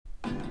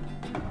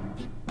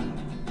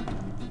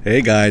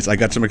Hey guys, I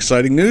got some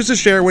exciting news to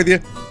share with you.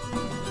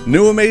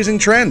 New Amazing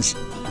Trends.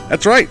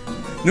 That's right.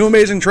 New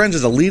Amazing Trends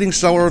is a leading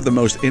seller of the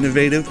most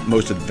innovative,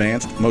 most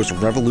advanced, most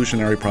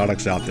revolutionary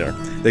products out there.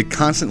 They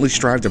constantly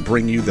strive to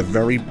bring you the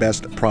very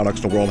best products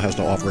the world has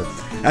to offer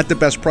at the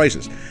best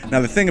prices. Now,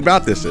 the thing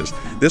about this is,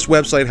 this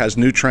website has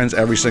new trends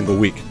every single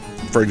week.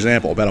 For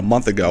example, about a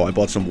month ago, I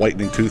bought some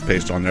whitening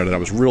toothpaste on there that I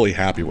was really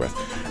happy with.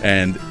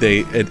 And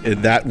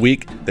in that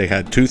week, they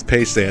had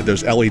toothpaste, they had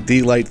those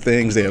LED light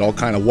things, they had all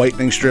kind of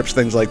whitening strips,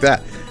 things like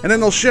that. And then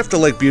they'll shift to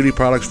like beauty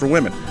products for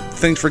women,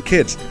 things for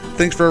kids,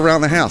 things for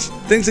around the house,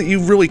 things that you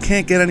really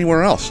can't get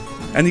anywhere else.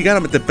 And you got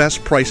them at the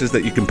best prices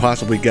that you can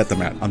possibly get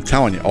them at. I'm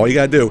telling you, all you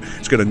got to do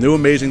is go to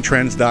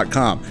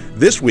newamazingtrends.com.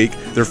 This week,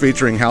 they're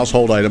featuring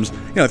household items,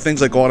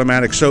 things like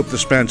automatic soap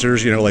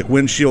dispensers, like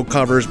windshield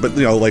covers, but,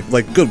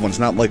 like good ones,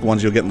 not like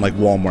ones you'll get in like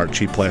Walmart,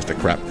 cheap plastic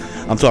crap.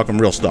 I'm talking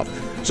real stuff.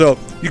 So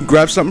you can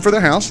grab something for the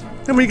house,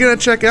 and when you get at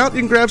checkout, you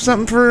can grab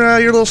something for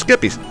your little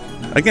skippies.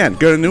 Again,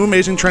 go to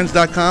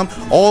newamazingtrends.com.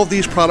 All of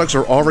these products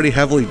are already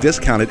heavily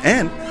discounted,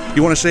 and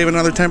you want to save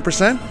another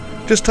 10%?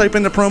 Just type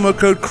in the promo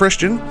code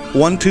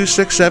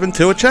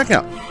Christian12672 at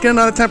checkout. Get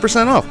another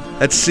 10% off.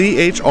 That's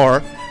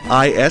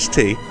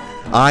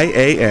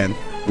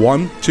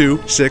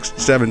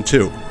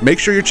CHRISTIAN12672. Make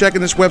sure you're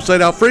checking this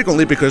website out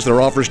frequently because their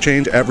offers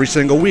change every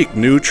single week.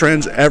 New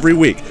trends every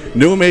week.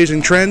 New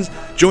Amazing Trends.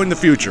 Join the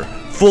future.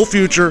 Full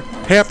future,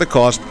 half the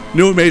cost.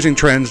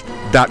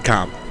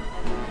 newamazingtrends.com.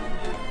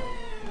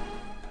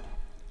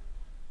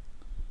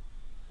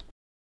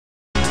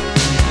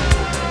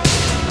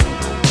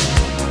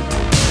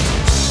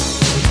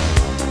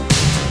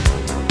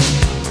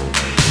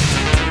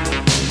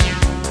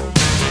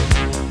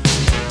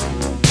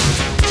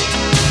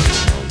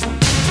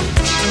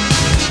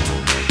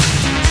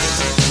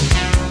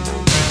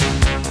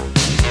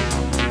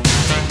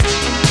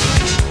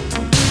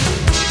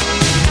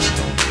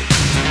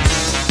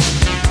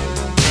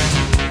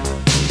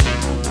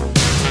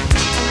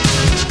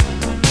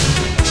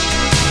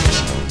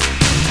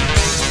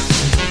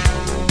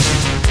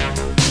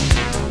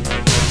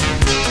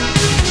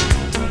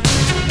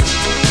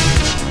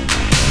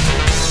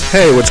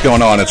 Hey, what's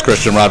going on? It's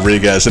Christian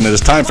Rodriguez, and it is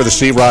time for the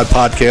C-Rod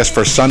podcast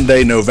for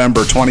Sunday,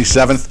 November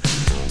 27th,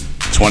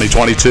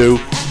 2022.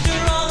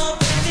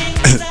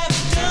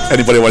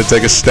 Anybody want to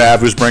take a stab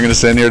who's bringing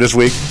us in here this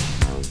week?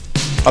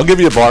 I'll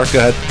give you a bar. Go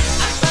ahead.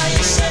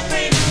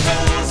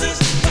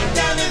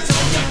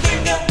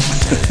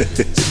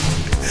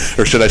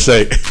 Or should I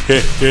say,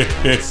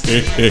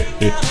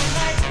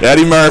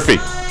 Eddie Murphy.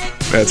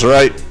 That's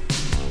right.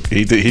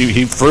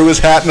 He threw his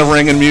hat in the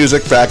ring in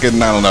music back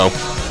in, I don't know,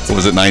 what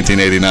was it,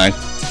 1989?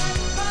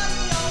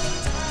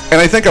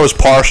 And I think I was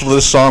partial to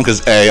this song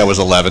because A, I was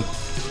 11.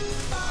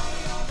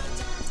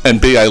 And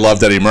B, I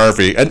loved Eddie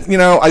Murphy. And,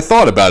 I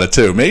thought about it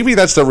too. Maybe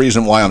that's the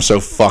reason why I'm so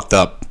fucked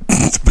up.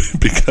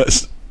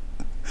 Because,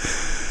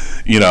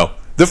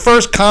 the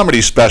first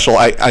comedy special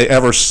I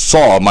ever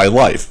saw in my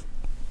life,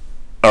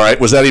 all right,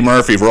 was Eddie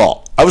Murphy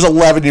Raw. I was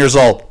 11 years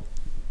old.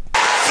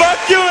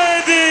 Fuck you,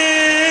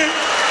 Eddie!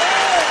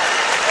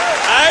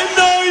 I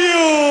know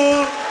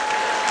you!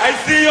 I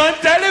see you on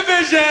television!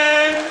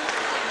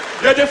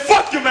 You're the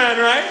fuck you man,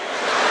 right?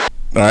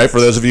 All right, for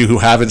those of you who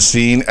haven't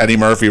seen Eddie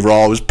Murphy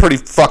Raw, it was pretty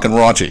fucking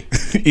raunchy,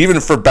 even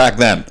for back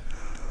then.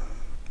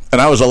 And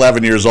I was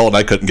 11 years old, and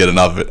I couldn't get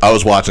enough of it. I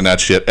was watching that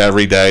shit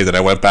every day. Then I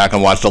went back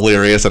and watched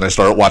Delirious, and I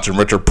started watching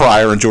Richard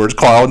Pryor and George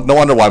Carlin. No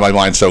wonder why my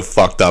mind's so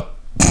fucked up.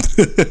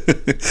 But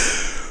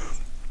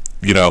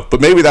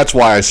maybe that's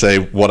why I say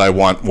what I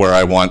want, where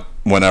I want,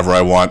 whenever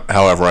I want,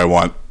 however I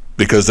want.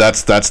 Because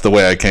that's the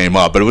way I came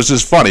up. But it was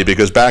just funny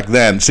because back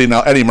then,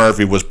 now Eddie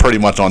Murphy was pretty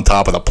much on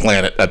top of the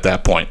planet at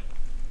that point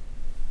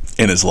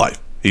in his life.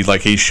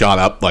 He shot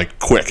up like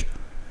quick.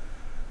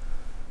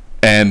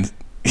 And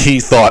he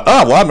thought,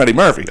 oh, well, I'm Eddie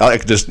Murphy. I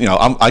could just,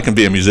 I can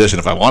be a musician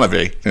if I want to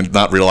be, and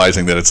not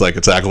realizing that it's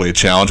actually a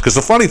challenge. Because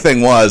the funny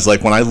thing was,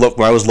 when I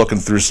was looking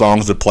through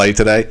songs to play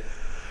today,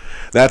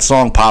 that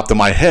song popped in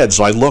my head,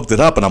 so I looked it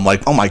up, and I'm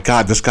like, oh my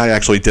God, this guy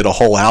actually did a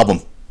whole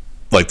album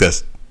like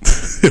this.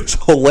 It was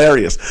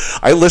hilarious.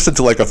 I listened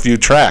to a few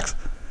tracks,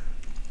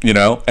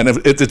 and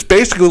it's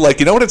basically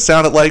what it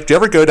sounded like? Do you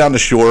ever go down the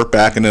shore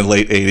back in the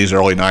late 80s,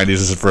 early 90s?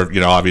 This is for,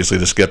 obviously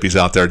the skippies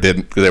out there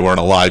didn't, because they weren't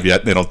alive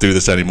yet. They don't do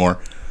this anymore.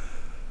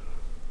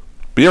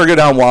 But you ever go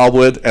down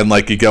Wildwood and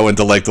you go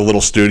into the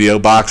little studio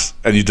box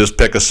and you just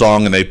pick a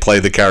song and they play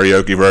the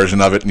karaoke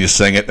version of it and you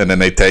sing it and then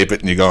they tape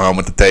it and you go home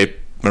with the tape?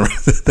 Remember?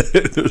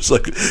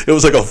 It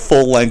was like a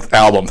full-length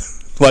album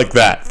like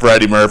that for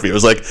Eddie Murphy. It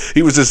was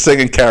he was just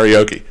singing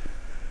karaoke.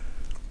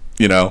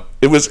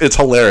 It's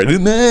hilarious.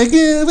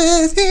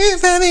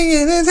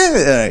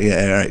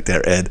 Yeah, all right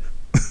there, Ed.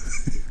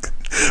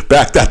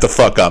 Back that the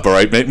fuck up, all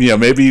right?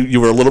 Maybe you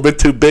were a little bit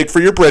too big for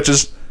your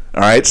britches.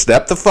 All right,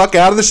 step the fuck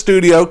out of the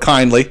studio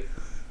kindly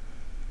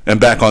and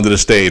back onto the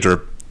stage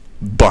or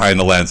behind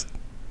the lens.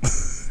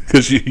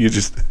 Because you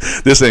just,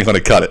 this ain't going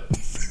to cut it.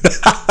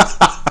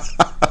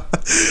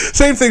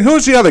 Same thing.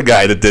 Who's the other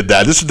guy that did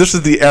that? This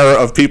is the era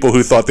of people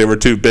who thought they were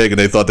too big and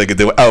they thought they could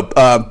do it.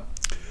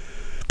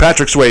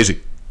 Patrick Swayze.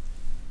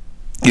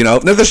 You know,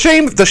 now the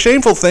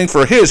shameful thing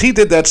for he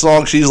did that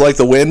song, She's Like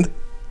the Wind,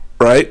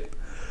 right?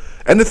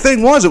 And the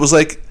thing was, it was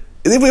like,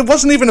 it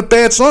wasn't even a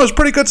bad song. It was a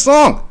pretty good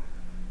song.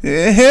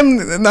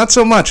 Him, not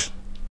so much.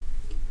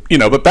 You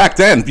know, but back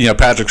then, you know,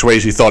 Patrick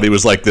Swayze thought he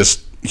was like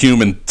this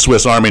human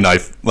Swiss Army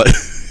knife. Like,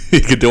 he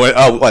could do it.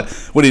 Oh,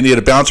 what do you need,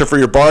 a bouncer for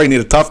your bar? You need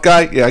a tough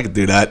guy? Yeah, I could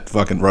do that.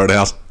 Fucking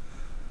Roadhouse.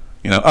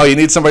 You know, oh, you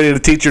need somebody to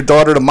teach your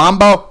daughter to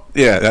mambo?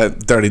 Yeah,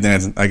 Dirty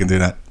Dancing. I can do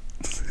that.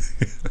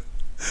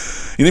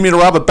 You need me to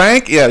rob a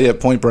bank? Yeah,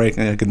 Point Break.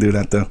 Yeah, I can do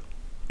that too.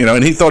 You know,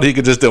 and he thought he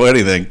could just do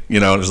anything. You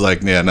know, it was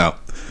like, yeah, no.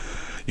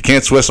 You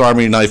can't Swiss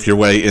Army knife your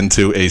way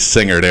into a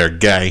singer there,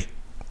 gay.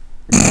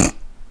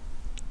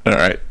 All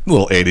right, a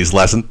little 80s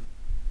lesson.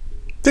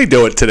 They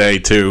do it today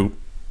too,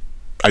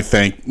 I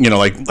think. You know,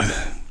 like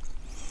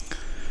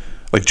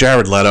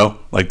Jared Leto,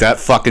 like that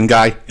fucking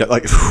guy.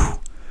 Like,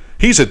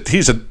 he's a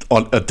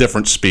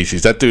different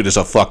species. That dude is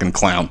a fucking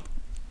clown.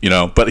 You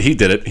know, but he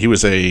did it. He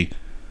was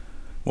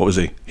what was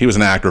he? He was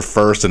an actor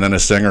first and then a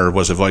singer, or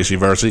was it vice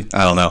versa?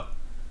 I don't know.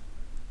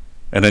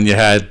 And then you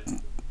had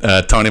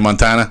Tony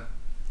Montana.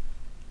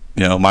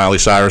 You know, Miley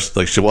Cyrus.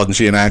 Like, wasn't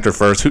she an actor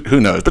first? Who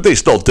knows? But they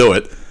still do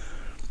it.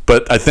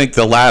 But I think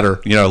the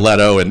latter, you know,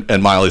 Leto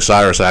and Miley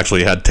Cyrus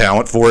actually had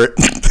talent for it.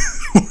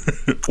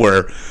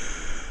 Where,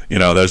 you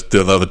know,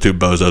 the other two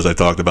bozos I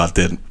talked about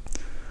didn't.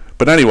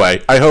 But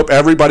anyway, I hope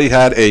everybody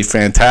had a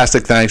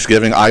fantastic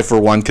Thanksgiving. I, for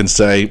one, can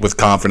say with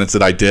confidence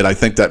that I did. I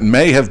think that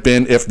may have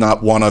been, if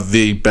not one of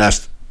the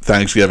best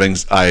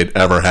Thanksgivings I had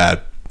ever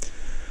had.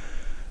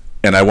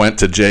 And I went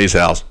to Jay's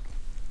house.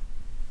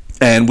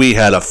 And we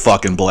had a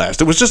fucking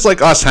blast. It was just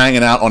like us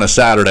hanging out on a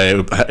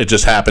Saturday. It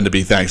just happened to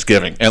be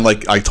Thanksgiving. And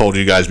like I told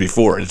you guys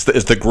before, it's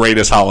the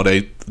greatest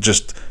holiday,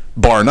 just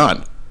bar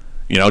none.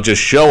 You know,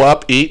 just show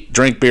up, eat,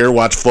 drink beer,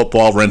 watch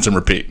football, rinse and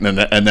repeat. And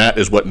that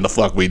is what in the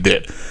fuck we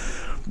did.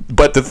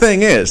 But the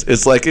thing is,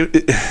 it's like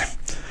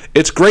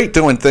it's great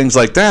doing things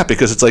like that,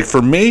 because it's like,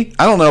 for me,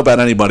 I don't know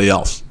about anybody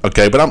else,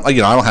 okay? But I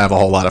don't have a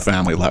whole lot of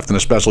family left, and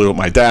especially with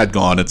my dad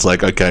gone, it's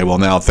like, okay, well,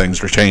 now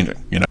things are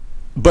changing, you know.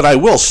 But I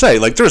will say,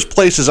 like, there's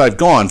places I've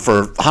gone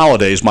for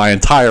holidays my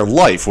entire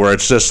life where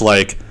it's just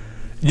like,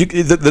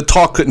 the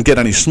talk couldn't get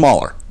any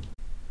smaller.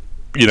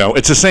 You know,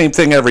 it's the same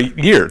thing every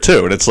year,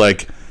 too. And it's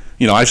like,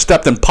 you know, I've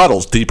stepped in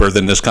puddles deeper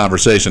than this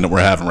conversation that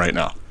we're having right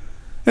now.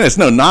 And it's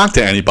no knock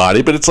to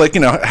anybody, but it's like, you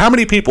know, how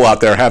many people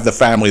out there have the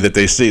family that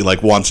they see,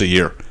 like, once a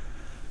year?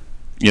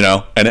 You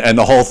know, and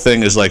the whole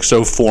thing is, like,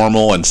 so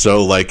formal and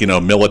so, like, you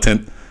know,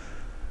 militant.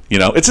 You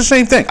know, it's the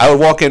same thing. I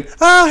would walk in,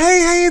 oh,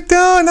 hey, how you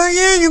doing? Oh,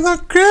 yeah, you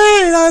look great.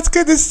 Oh, it's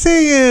good to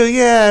see you.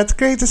 Yeah, it's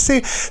great to see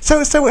you. So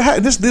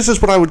this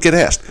is what I would get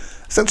asked.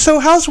 So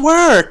how's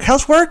work?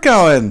 How's work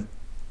going?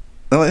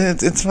 Oh,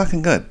 it's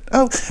fucking good.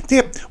 Oh,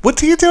 yeah, what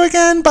do you do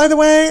again, by the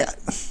way?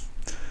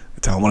 I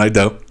tell them what I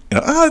do. You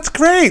know, oh, it's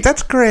great.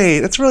 That's great.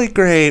 That's really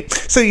great.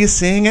 So you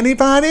seeing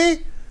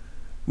anybody?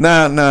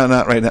 No,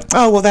 not right now.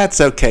 Oh, well, that's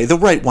okay. The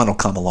right one will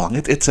come along.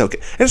 It's okay.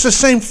 It's the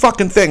same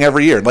fucking thing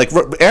every year. Like,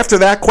 after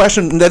that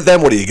question,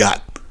 then what do you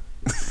got?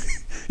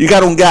 You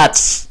got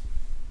gats.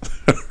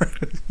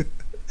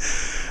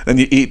 Then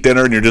you eat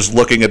dinner and you're just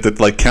looking at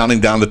like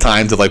counting down the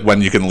time to like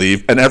when you can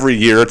leave. And every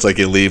year it's like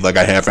you leave like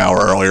a half hour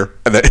earlier.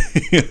 And then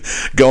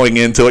going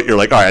into it, you're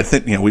like, all right, I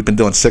think, you know, we've been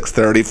doing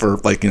 6:30 for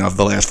like, you know,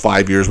 the last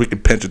 5 years. We can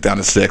pinch it down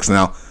to 6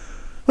 now.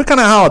 What kind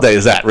of holiday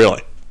is that,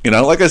 really? You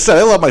know, like I said,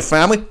 I love my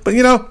family, but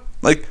you know,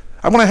 like,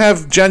 I want to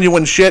have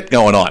genuine shit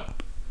going on.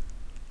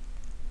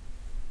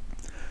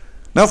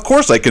 Now, of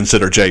course I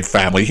consider Jay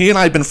family. He and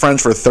I have been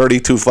friends for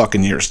 32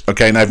 fucking years,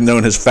 okay? And I've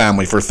known his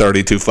family for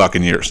 32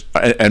 fucking years.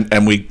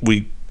 And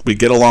we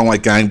get along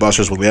like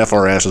gangbusters. We laugh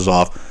our asses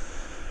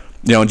off,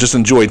 you know, and just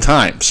enjoy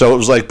time. So it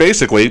was like,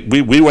 basically,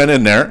 we went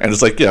in there, and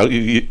it's like, you know,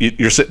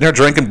 you're sitting there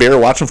drinking beer,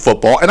 watching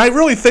football. And I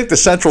really think the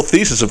central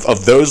thesis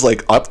of those,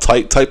 like,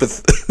 uptight type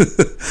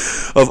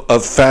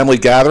of family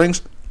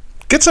gatherings,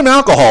 get some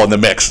alcohol in the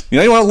mix. You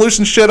know, you want to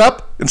loosen shit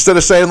up instead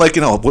of saying, like,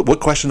 you know, what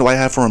question do I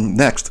have for him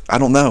next? I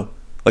don't know.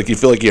 Like, you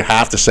feel like you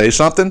have to say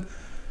something?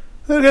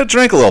 You gotta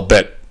drink a little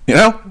bit, you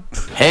know?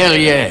 Hell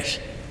yes.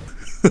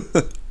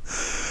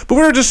 But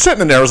we were just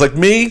sitting in there. It was like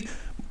me,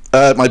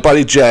 my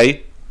buddy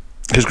Jay,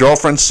 his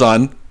girlfriend's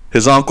son,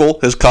 his uncle,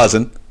 his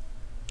cousin,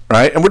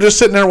 right? And we're just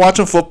sitting there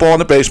watching football in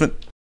the basement.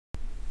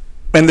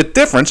 And the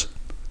difference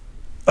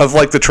of,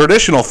 like, the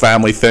traditional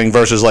family thing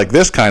versus, like,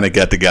 this kind of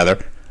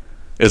get-together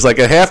is like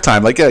at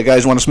halftime, like, yeah,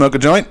 guys want to smoke a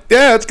joint?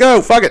 Yeah, let's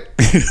go, fuck it.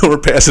 We're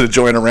passing a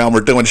joint around.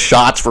 We're doing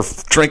shots for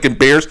drinking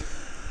beers,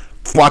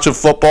 watching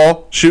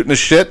football, shooting the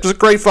shit. It was a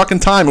great fucking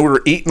time. We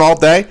were eating all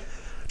day.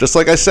 Just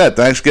like I said,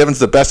 Thanksgiving's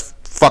the best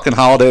fucking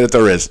holiday that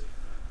there is.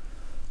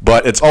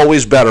 But it's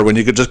always better when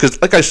you could just,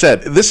 because like I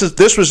said, this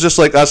was just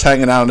like us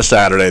hanging out on a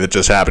Saturday that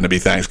just happened to be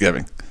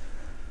Thanksgiving.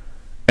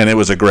 And it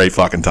was a great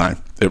fucking time.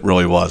 It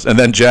really was. And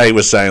then Jay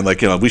was saying,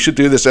 like, you know, we should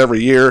do this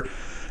every year.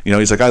 You know,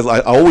 he's like,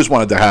 I always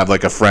wanted to have,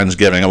 like, a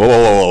Friendsgiving.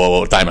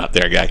 Whoa, time out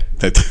there, guy.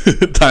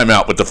 Time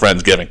out with the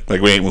Friendsgiving.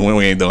 Like, we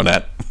ain't doing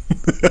that.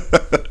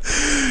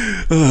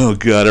 Oh,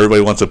 God,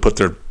 everybody wants to put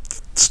their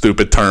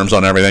stupid terms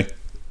on everything,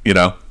 you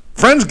know.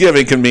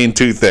 Friendsgiving can mean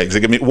two things.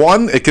 It can mean,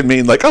 one, it can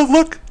mean like, oh,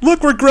 look,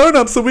 we're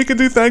grown-ups, so we can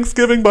do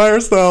Thanksgiving by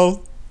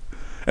ourselves.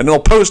 And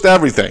they'll post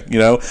everything, you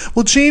know.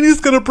 Well,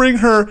 Jeannie's going to bring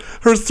her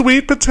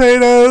sweet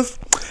potatoes,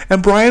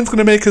 and Brian's going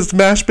to make his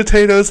mashed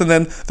potatoes, and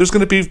then there's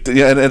going to be,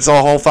 and it's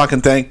a whole fucking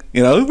thing,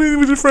 you know.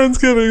 We do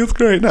Friendsgiving, it's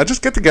great. No,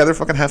 just get together,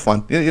 fucking have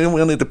fun. We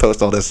don't need to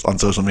post all this on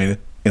social media.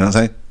 You know what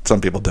I'm saying?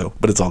 Some people do,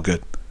 but it's all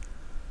good.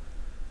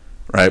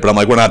 Right? But I'm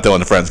like, we're not doing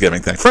the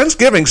Friendsgiving thing.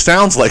 Friendsgiving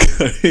sounds like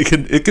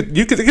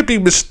it could be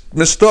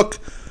mistook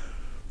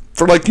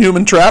for like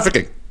human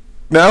trafficking.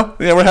 No?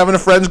 Yeah, we're having a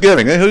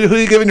Friendsgiving. Hey, who are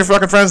you giving your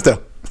fucking friends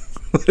to?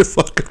 What the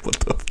fuck?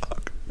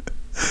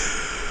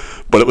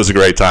 But it was a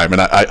great time,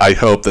 and I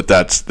hope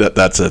that's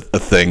a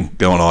thing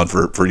going on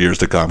for years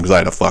to come, because I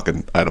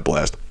had a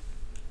blast.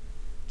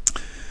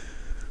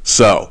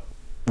 So,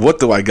 what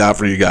do I got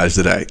for you guys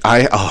today?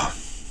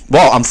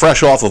 I'm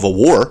fresh off of a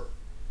war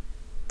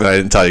that I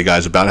didn't tell you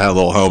guys about. I had a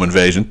little home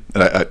invasion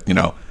that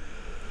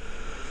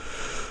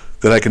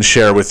that I can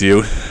share with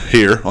you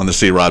here on the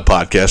C-Rod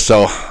podcast.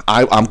 So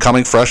I'm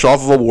coming fresh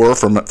off of a war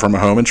from a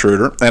home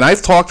intruder, and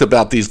I've talked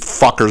about these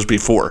fuckers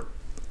before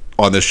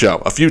on this show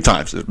a few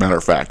times, as a matter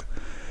of fact.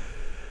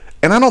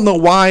 And I don't know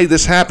why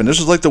this happened. This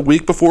was like the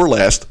week before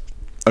last,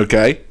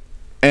 okay?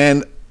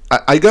 And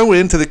I go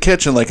into the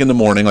kitchen like in the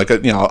morning, like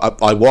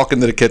I walk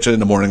into the kitchen in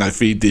the morning, I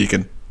feed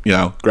Deacon,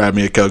 grab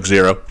me a Coke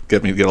Zero,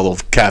 get a little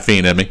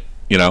caffeine in me,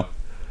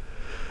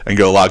 and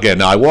go log in.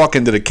 Now I walk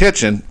into the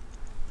kitchen.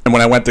 And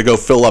when I went to go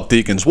fill up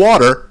Deacon's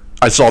water,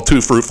 I saw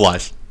 2 fruit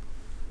flies.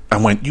 I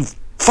went, you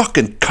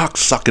fucking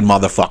cocksucking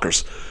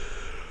motherfuckers.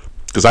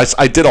 Because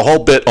I did a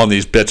whole bit on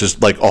these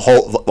bitches like a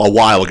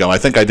while ago. I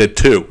think I did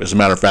 2, as a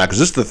matter of fact. Because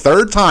this is the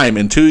 3rd time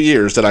in 2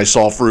 years that I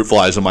saw fruit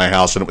flies in my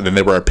house, and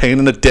they were a pain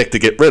in the dick to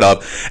get rid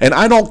of. And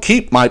I don't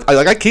keep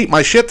I keep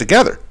my shit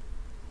together.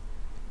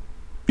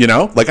 I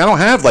don't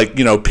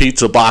have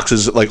pizza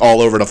boxes like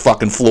all over the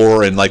fucking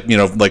floor, and like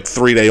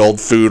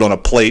 3-day-old food on a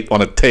plate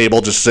on a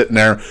table just sitting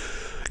there.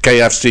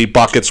 KFC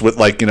buckets with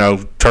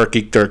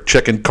turkey or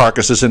chicken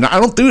carcasses, and I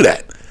don't do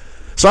that.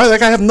 So I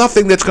have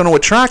nothing that's going to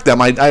attract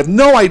them. I have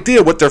no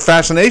idea what their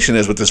fascination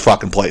is with this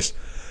fucking place.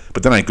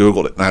 But then I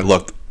Googled it and I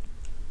looked.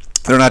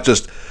 They're not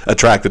just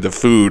attracted to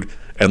food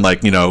and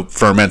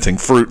fermenting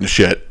fruit and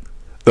shit.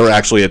 They're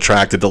actually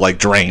attracted to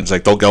drains.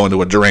 They'll go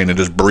into a drain and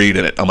just breed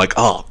in it. I'm like,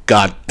 oh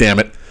god damn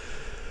it.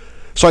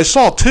 So I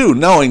saw 2,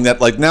 knowing that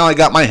now I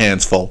got my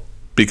hands full,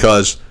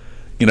 because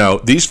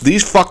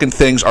these fucking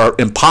things are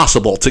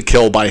impossible to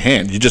kill by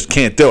hand. You just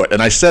can't do it.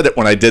 And I said it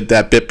when I did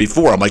that bit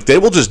before. I'm like, they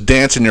will just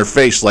dance in your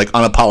face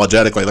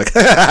unapologetically,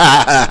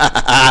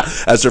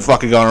 as they're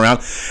fucking going around.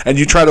 And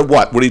you try to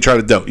what? What do you try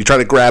to do? You try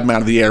to grab them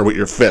out of the air with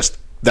your fist.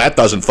 That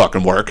doesn't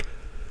fucking work.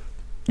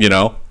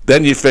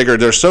 Then you figure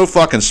they're so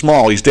fucking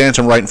small, he's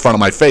dancing right in front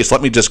of my face.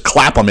 Let me just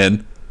clap them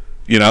in.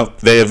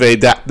 They evade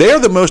that. They are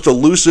the most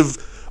elusive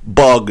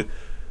bug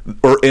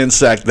or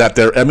insect that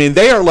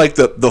they are like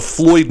the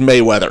Floyd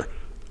Mayweather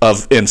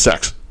of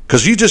insects,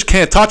 because you just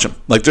can't touch them.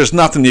 There's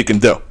nothing you can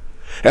do.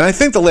 And I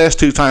think the last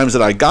 2 times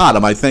that I got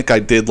them, I think I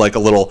did a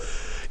little,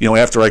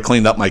 after I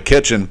cleaned up my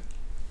kitchen,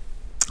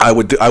 I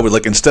would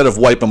instead of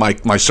wiping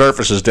my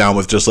surfaces down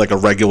with just a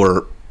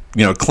regular,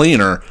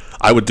 cleaner,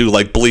 I would do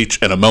bleach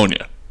and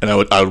ammonia, and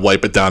I would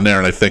wipe it down there,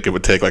 and I think it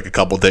would take a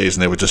couple days,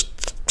 and they would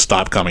just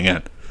stop coming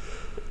in.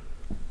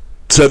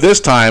 So this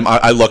time,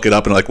 I look it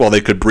up and well,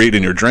 they could breed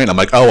in your drain. I'm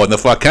like, oh, and the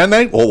fuck can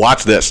they? Well,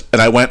 watch this.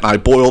 And I went and I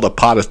boiled a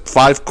pot of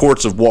 5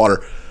 quarts of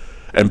water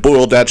and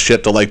boiled that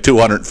shit to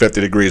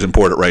 250 degrees and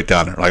poured it right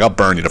down there. I'll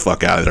burn you the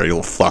fuck out of there, you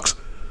little fucks.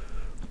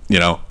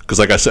 Because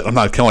like I said, I'm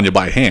not killing you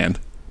by hand,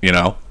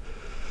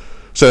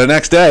 So the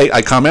next day,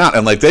 I come out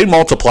and they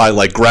multiply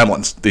like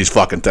gremlins, these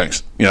fucking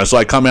things. So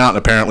I come out and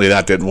apparently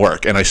that didn't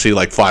work. And I see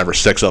 5 or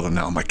 6 of them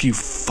now. I'm like, you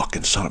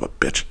fucking son of a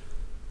bitch.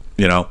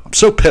 I'm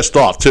so pissed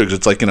off too, because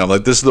it's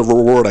this is the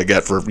reward I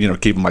get for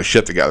keeping my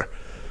shit together,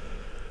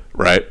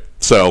 right?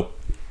 So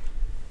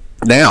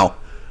now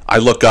I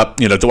look up,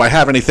 do I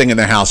have anything in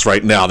the house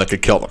right now that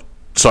could kill them,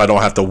 so I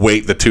don't have to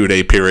wait the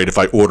 2-day period if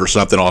I order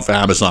something off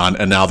Amazon,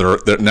 and now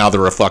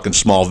they're a fucking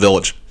small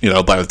village,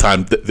 by the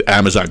time the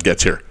Amazon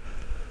gets here,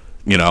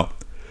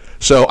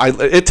 So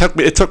it took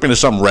me to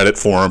some Reddit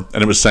forum,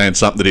 and it was saying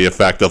something to the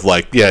effect of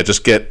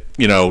just get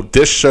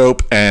dish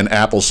soap and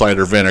apple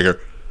cider vinegar,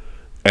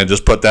 and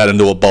just put that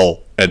into a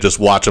bowl and just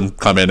watch them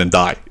come in and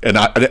die. And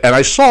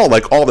I saw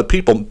all the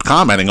people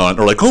commenting on it,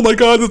 or oh my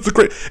god, that's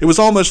great. It was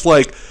almost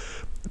like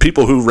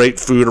people who rate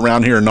food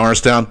around here in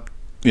Norristown.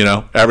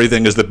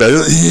 Everything is the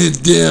best. Hands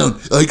down.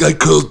 I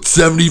cooked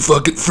 70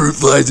 fucking fruit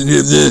flies in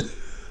here. And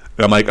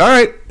I'm like, all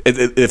right,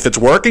 if it's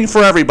working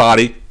for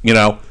everybody,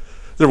 there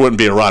wouldn't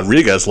be a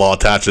Rodriguez law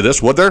attached to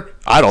this, would there?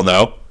 I don't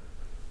know.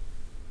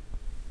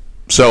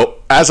 So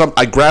as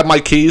I grab my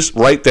keys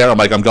right there,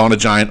 I'm I'm going to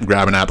Giant and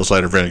grabbing apple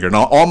cider vinegar. And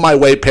on my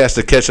way past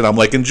the kitchen, I'm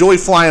enjoy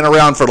flying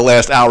around for the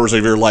last hours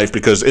of your life,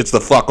 because it's the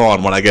fuck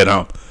on when I get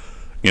home,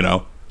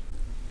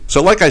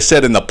 So like I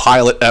said in the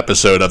pilot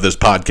episode of this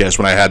podcast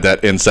when I had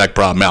that insect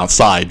problem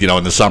outside,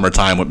 in the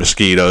summertime with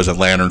mosquitoes and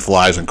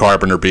lanternflies and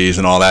carpenter bees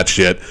and all that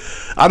shit,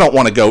 I don't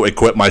want to go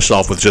equip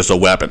myself with just a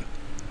weapon,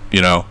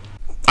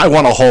 I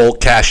want a whole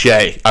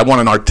cachet. I want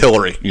an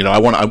artillery, I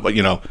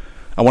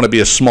want to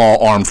be a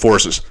small armed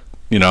forces,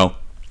 So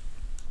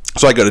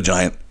I go to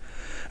Giant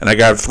and I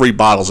grab 3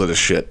 bottles of this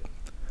shit.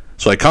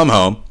 So I come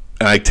home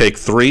and I take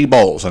 3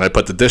 bowls and I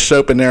put the dish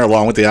soap in there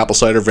along with the apple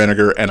cider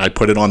vinegar, and I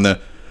put it on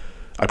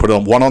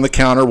one on the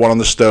counter, one on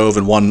the stove,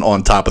 and one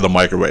on top of the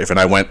microwave. And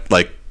I went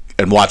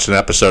and watched an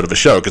episode of a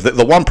show because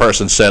the one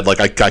person said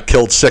I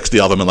killed 60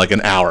 of them in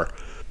an hour.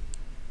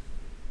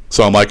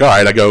 So I'm like, all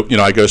right, I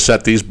go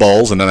set these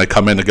bowls, and then I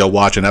come in to go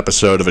watch an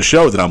episode of a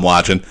show that I'm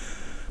watching.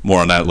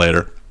 More on that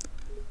later.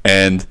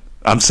 And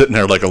I'm sitting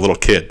there like a little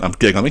kid. I'm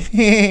giggling,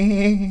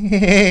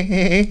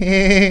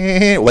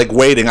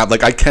 waiting. I'm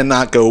like, I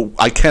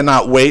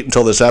cannot wait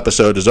until this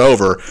episode is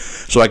over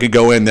so I could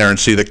go in there and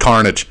see the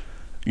carnage,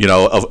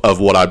 of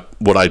what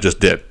I just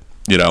did,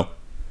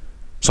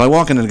 So I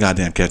walk into the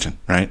goddamn kitchen,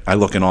 right? I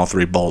look in all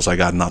 3 bowls. I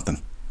got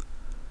nothing.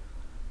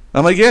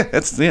 I'm like, yeah.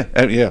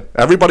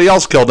 Everybody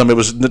else killed them. It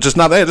was just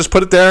not there. Just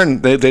put it there,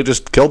 and they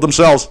just killed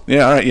themselves.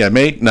 Yeah, all right. Yeah,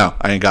 me? No,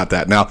 I ain't got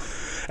that. Now,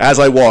 as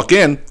I walk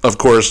in, of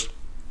course,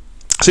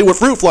 see what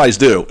fruit flies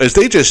do is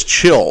they just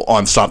chill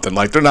on something.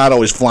 They're not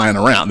always flying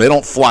around. They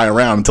don't fly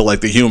around until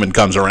the human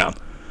comes around.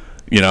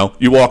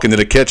 You walk into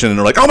the kitchen and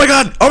they're like, oh my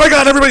god,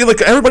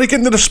 everybody get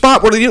into the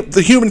spot where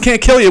the human can't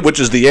kill you, which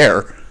is the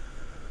air.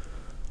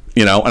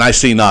 And I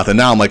see nothing.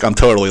 Now I'm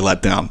totally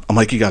let down. I'm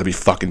like, you got to be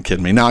fucking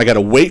kidding me. Now I got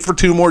to wait for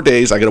 2 more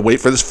days. I got to wait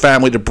for this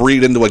family to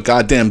breed into a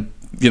goddamn,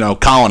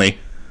 colony.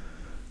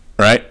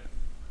 Right?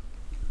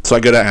 So I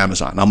go to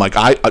Amazon. I'm like,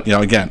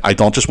 again, I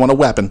don't just want a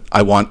weapon.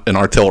 I want an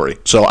artillery.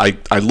 So I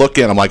look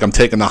in. I'm like, I'm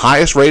taking the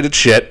highest rated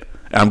shit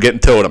and I'm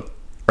getting to them.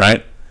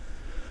 Right?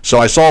 So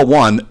I saw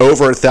one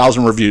over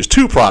 1,000 reviews,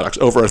 2 products,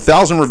 over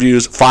 1,000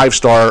 reviews,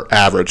 5-star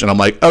average. And I'm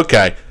like,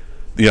 okay,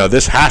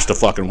 this has to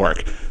fucking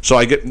work. So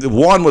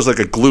one was a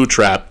glue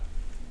trap,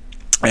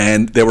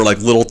 and they were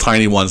little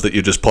tiny ones that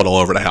you just put all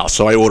over the house.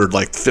 So I ordered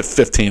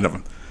 15 of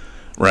them,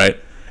 right?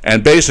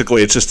 And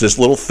basically it's just this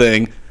little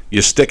thing.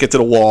 You stick it to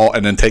the wall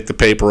and then take the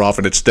paper off,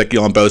 and it's sticky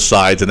on both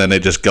sides, and then they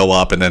just go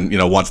up. And then,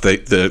 once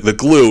the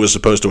glue is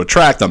supposed to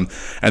attract them,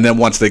 and then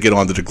once they get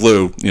onto the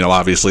glue,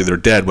 obviously they're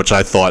dead, which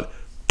I thought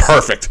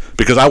perfect,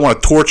 because I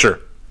want to torture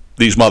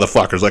these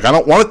motherfuckers. I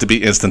don't want it to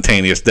be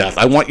instantaneous death.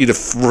 I want you to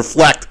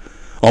reflect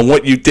on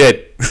what you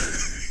did.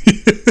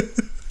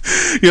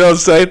 You know what I'm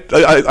saying?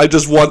 I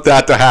just want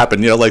that to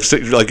happen. You're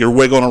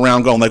wiggling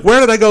around going where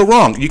did I go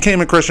wrong? You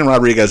came in Christian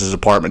Rodriguez's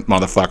apartment,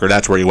 motherfucker.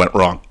 That's where you went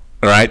wrong.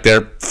 All right,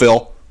 there,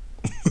 Phil.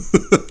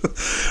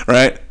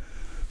 Right?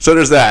 So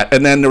there's that.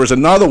 And then there was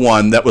another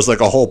one that was a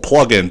whole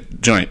plug-in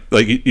joint.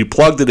 You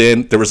plugged it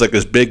in. There was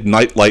this big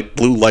night light,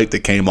 blue light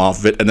that came off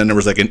of it. And then there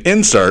was an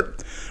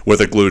insert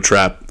with a glue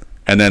trap.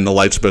 And then the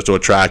light's supposed to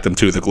attract them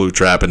to the glue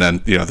trap. And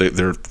then,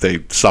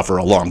 they suffer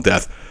a long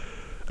death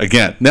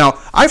again. Now,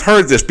 I've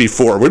heard this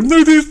before.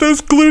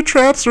 Those glue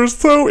traps are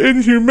so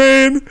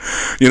inhumane.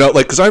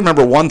 Because I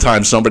remember one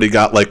time somebody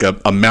got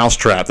a mouse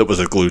trap that was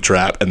a glue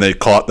trap, and they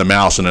caught the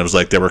mouse, and it was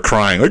they were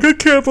crying. I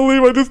can't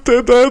believe I just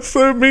did that. It's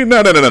so mean.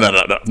 No.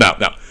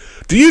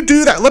 Do you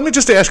do that? Let me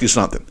just ask you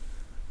something.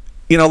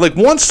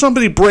 Once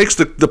somebody breaks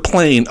the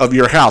plane of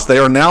your house, they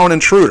are now an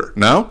intruder,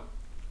 no?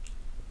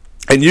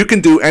 And you can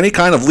do any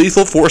kind of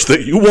lethal force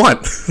that you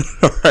want.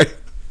 All right?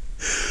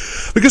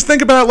 Because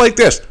think about it like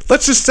this.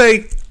 Let's just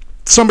say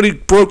somebody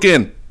broke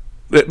and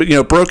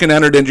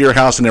entered into your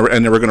house, and they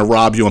were going to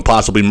rob you and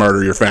possibly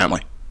murder your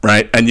family,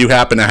 right? And you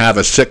happen to have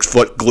a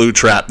 6-foot glue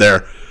trap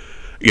there,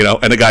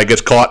 and the guy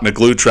gets caught in a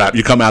glue trap.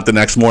 You come out the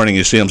next morning,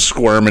 you see him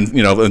squirming,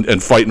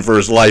 and fighting for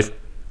his life.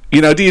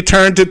 Do you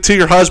turn to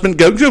your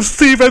husband and go,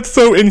 Steve, that's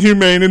so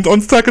inhumane, and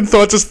on second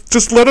thought,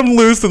 just let him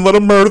loose and let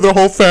him murder the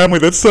whole family.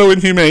 That's so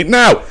inhumane.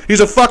 No, he's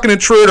a fucking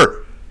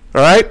intruder,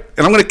 all right?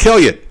 And I'm going to kill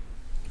you.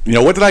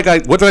 What did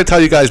I tell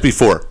you guys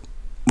before,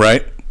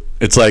 right?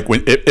 It's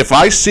if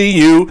I see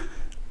you,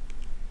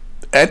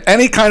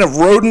 any kind of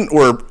rodent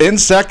or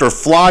insect or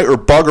fly or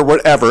bug or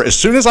whatever, as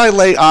soon as I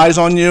lay eyes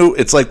on you,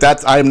 it's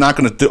that I am not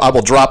going to do. I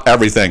will drop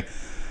everything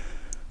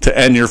to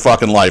end your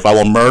fucking life. I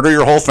will murder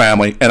your whole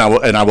family, and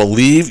I will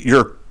leave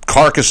your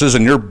carcasses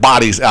and your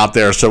bodies out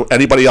there so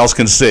anybody else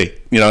can see.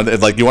 You want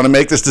to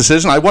make this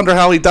decision? I wonder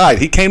how he died.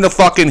 He came to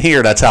fucking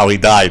here. That's how he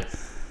died.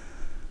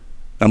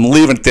 I'm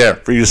leaving it there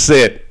for you to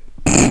see it.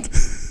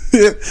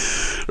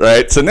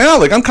 Right? So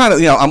now, I'm kind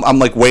of, I'm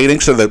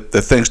waiting. So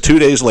the thing's 2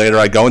 days later.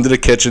 I go into the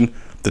kitchen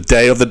the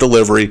day of the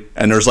delivery,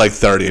 and there's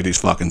 30 of these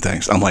fucking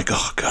things. I'm like,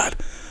 oh God.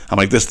 I'm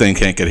like, this thing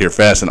can't get here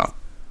fast enough.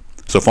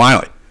 So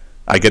finally,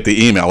 I get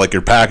the email,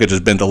 your package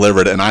has been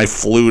delivered, and I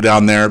flew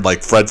down there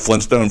like Fred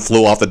Flintstone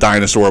flew off the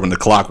dinosaur when the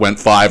clock went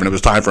 5 and it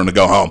was time for him to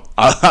go home.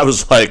 I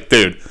was like,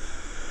 dude.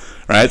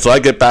 Right? So I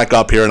get back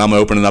up here and I'm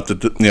opening up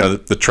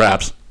the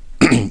traps.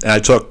 And I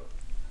took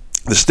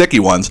the sticky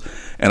ones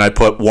and I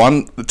put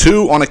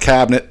 2 on a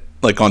cabinet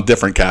like on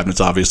different cabinets,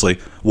 obviously.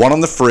 One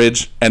on the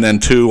fridge, and then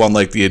 2 on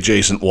like the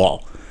adjacent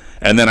wall.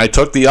 And then I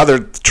took the other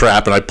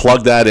trap and I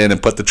plugged that in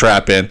and put the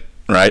trap in,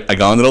 right? I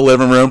go into the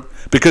living room.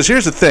 Because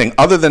here's the thing,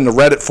 other than the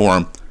Reddit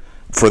forum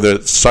for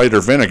the cider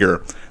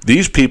vinegar,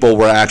 these people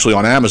were actually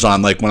on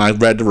Amazon. Like when I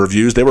read the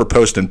reviews, they were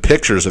posting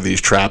pictures of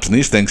these traps, and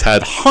these things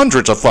had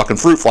hundreds of fucking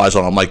fruit flies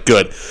on them. I'm like,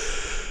 good.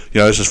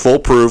 This is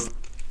foolproof.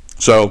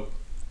 So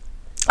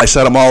I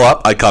set them all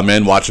up. I come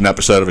in, watch an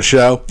episode of a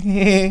show.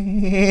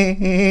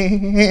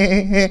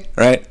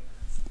 Right?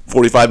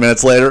 45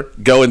 minutes later,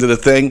 go into the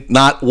thing.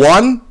 Not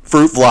one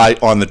fruit fly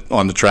on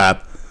the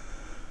trap.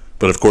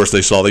 But of course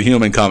they saw the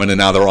human coming, and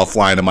now they're all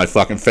flying in my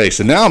fucking face.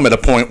 And now I'm at a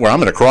point where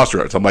I'm at a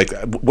crossroads. I'm like,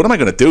 what am I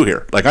going to do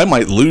here? Like, I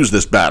might lose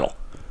this battle.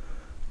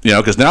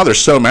 Because now there's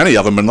so many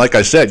of them, and like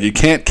I said, you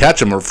can't catch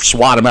them or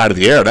swat them out of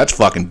the air. That's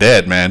fucking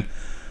dead, man.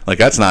 Like,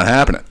 that's not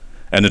happening.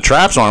 And the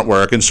traps aren't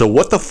working, so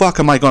what the fuck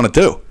am I going to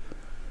do?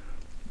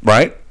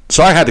 Right?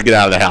 So I had to get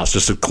out of the house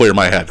just to clear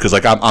my head, because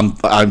like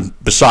I'm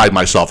beside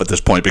myself at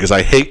this point, because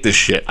I hate this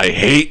shit. I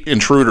hate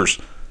intruders.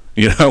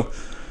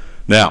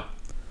 Now,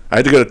 I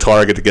had to go to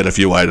Target to get a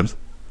few items.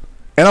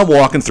 And I'm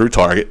walking through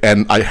Target,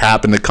 and I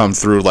happen to come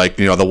through, like,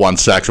 the one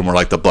section where,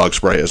 like, the bug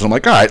spray is. And I'm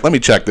like, all right, let me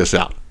check this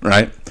out,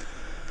 right?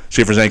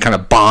 See if there's any kind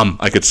of bomb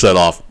I could set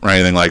off or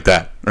anything like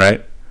that,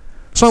 right?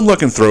 So I'm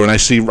looking through, and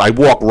I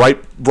walk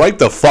right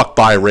the fuck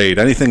by Raid.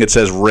 Anything that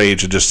says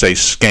Raid should just say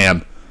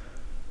scam.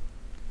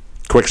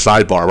 Quick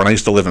sidebar. When I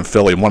used to live in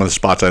Philly, one of the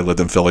spots I lived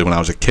in Philly when I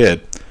was a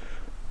kid,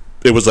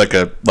 it was like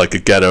a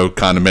ghetto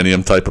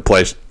condominium type of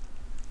place.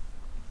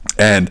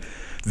 And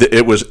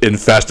it was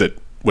infested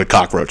with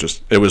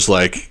cockroaches. It was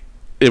like,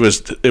 it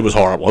was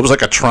horrible. It was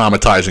like a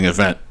traumatizing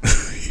event,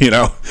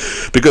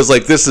 because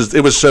like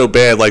it was so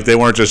bad. Like they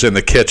weren't just in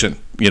the kitchen,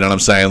 you know what I'm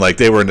saying? Like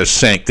they were in the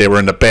sink, they were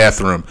in the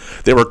bathroom,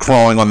 they were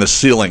crawling on the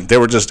ceiling, they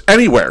were just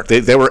anywhere.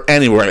 They were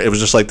anywhere. It was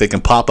just like they can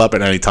pop up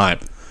at any time,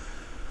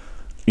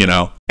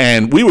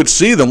 and we would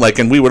see them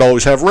and we would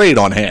always have Raid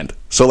on hand.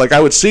 So like I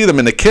would see them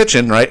in the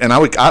kitchen, right? And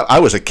I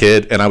was a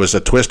kid, and I was a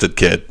twisted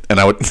kid, and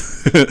I would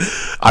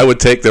I would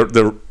take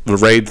the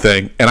Raid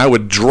thing, and I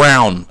would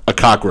drown a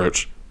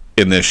cockroach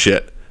in this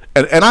shit.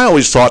 And I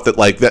always thought that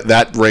like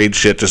that Raid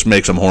shit just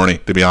makes them horny,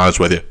 to be honest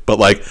with you. But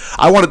like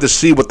I wanted to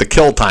see what the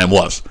kill time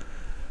was,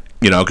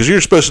 because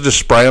you're supposed to just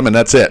spray them and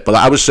that's it. But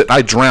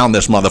I drowned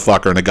this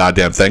motherfucker in a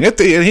goddamn thing. And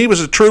he was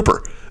a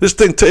trooper. This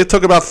thing it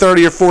took about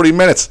 30 or 40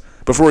 minutes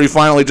before he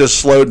finally just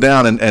slowed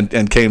down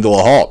and came to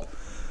a halt.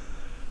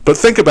 But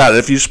think about it.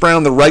 If you spray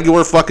them the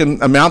regular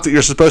fucking amount that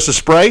you're supposed to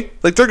spray,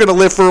 like they're going to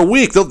live for a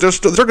week. They're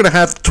going to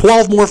have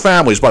 12 more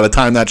families by the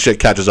time that shit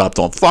catches up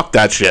to them. Fuck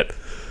that shit.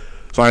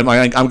 So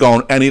I'm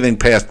going anything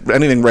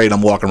Raid,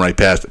 I'm walking right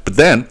past it. But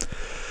then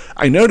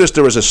I noticed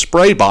there was a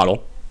spray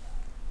bottle,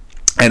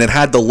 and it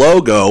had the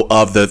logo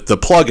of the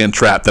plug-in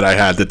trap that I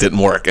had that didn't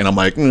work. And I'm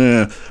like,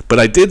 But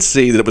I did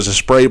see that it was a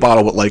spray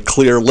bottle with like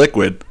clear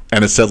liquid,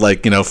 and it said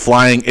like,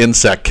 flying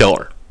insect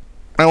killer.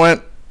 I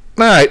went,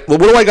 all right, well,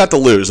 what do I got to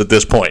lose at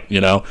this point,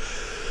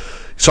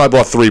 So I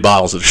bought 3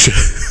 bottles of shit.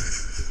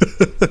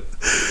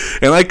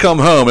 And I come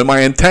home, and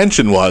my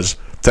intention was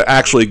to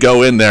actually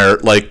go in there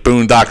like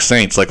Boondock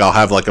Saints. Like I'll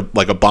have like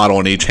a bottle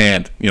in each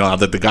hand.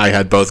 That the guy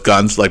had both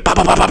guns, like pop,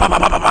 pop, pop, pop,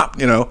 pop, pop,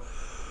 pop,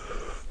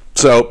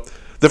 So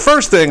the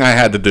first thing I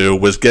had to do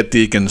was get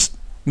Deacon's,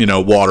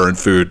 water and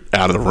food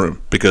out of the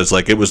room, because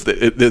like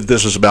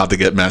this was about to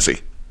get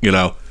messy,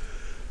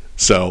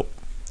 So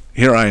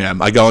here I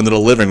am. I go into the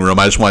living room.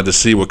 I just wanted to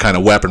see what kind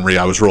of weaponry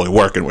I was really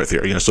working with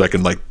here, so I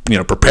can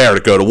prepare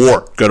to go to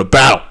war, go to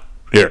battle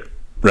here,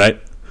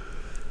 right?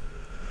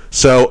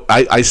 So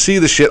I see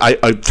the shit.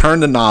 I turn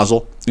the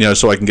nozzle,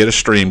 so I can get a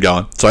stream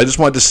going. So I just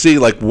wanted to see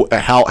like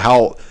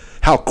how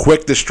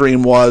quick the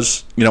stream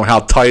was, how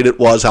tight it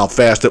was, how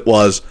fast it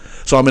was.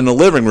 So I'm in the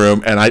living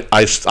room, and I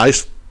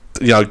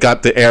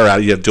got the air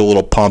out. You have to do a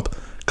little pump,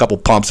 a couple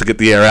pumps to get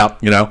the air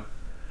out,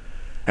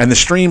 And the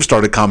stream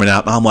started coming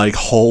out, and I'm like,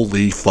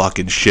 holy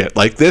fucking shit.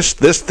 Like, this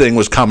thing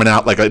was coming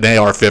out like an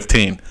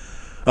AR-15.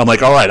 I'm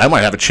like, all right, I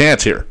might have a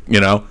chance here,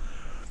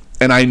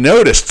 And I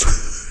noticed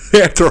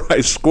after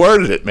I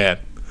squirted it, man,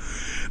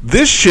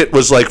 this shit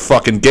was like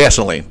fucking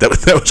gasoline that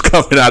was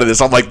coming out of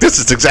this. I'm like, this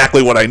is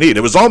exactly what I need.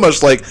 It was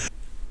almost like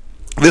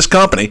this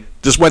company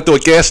just went to a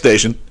gas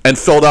station and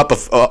filled up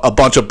a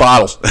bunch of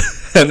bottles,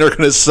 and they're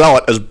going to sell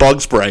it as bug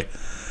spray.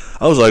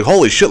 I was like,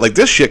 holy shit, like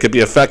this shit could be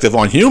effective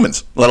on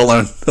humans, let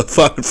alone a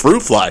fucking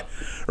fruit fly,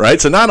 right?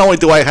 So not only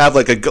do I have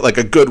like a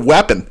good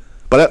weapon,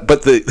 but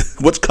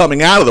what's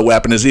coming out of the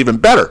weapon is even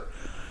better,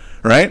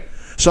 right?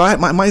 So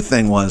my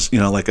thing was,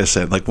 like I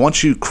said, like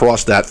once you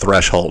cross that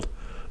threshold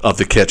of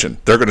the kitchen,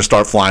 they're going to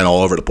start flying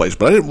all over the place.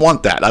 But I didn't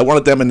want that. I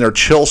wanted them in their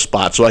chill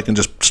spot so I can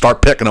just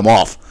start picking them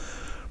off.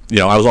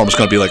 I was almost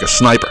going to be like a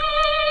sniper,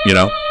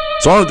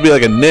 So I wanted to be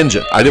like a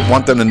ninja. I didn't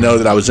want them to know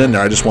that I was in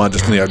there. I just wanted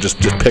to just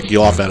pick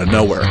you off out of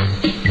nowhere.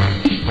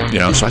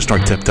 So I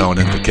start tiptoeing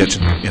into the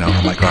kitchen.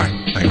 I'm like, all right,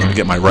 I'm going to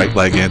get my right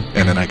leg in,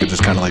 and then I could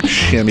just kind of like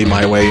shimmy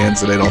my way in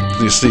so they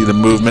don't see the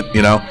movement,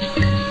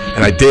 And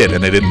And I did,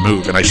 and they didn't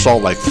move. And I saw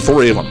like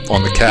 3 of them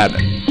on the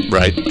cabinet,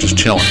 right? Just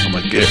chilling. I'm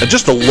like, and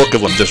just the look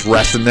of them just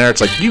resting there. It's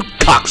like, you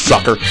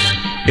cocksucker,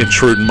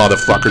 intruding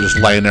motherfucker, just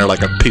laying there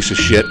like a piece of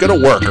shit. Go to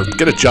work or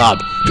get a job.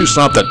 Do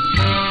something.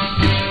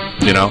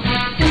 You know?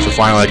 So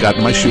finally I got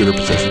in my shooter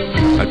position.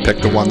 I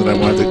picked the one that I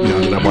wanted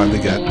to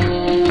get.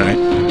 Right?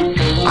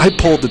 I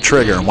pulled the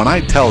trigger, and when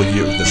I tell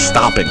you the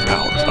stopping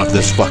power of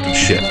this fucking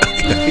shit,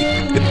 okay?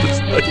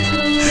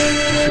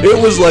 It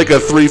was like a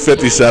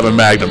 .357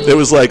 Magnum. It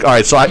was like, all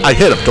right, so I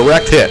hit him,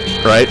 direct hit,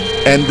 right?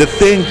 And the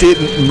thing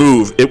didn't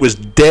move. It was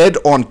dead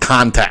on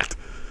contact,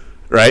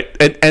 right?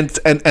 And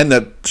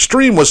the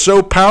stream was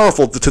so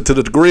powerful to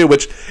the degree of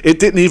which it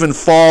didn't even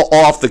fall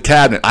off the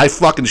cabinet. I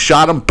fucking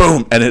shot him,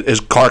 boom, and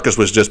his carcass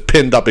was just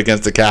pinned up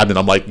against the cabinet.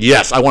 I'm like,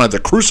 yes, I wanted to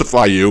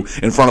crucify you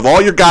in front of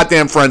all your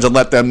goddamn friends and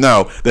let them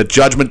know that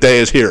Judgment Day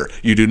is here.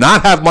 You do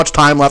not have much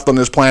time left on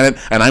this planet,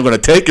 and I'm going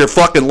to take your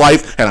fucking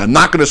life, and I'm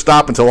not going to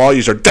stop until all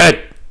yous are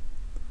dead.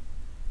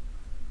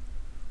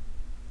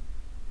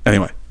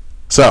 Anyway,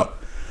 so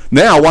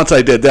now once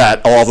I did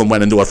that, all of them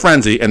went into a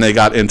frenzy and they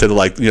got into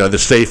the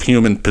safe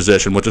human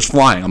position, which is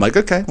flying. I'm like,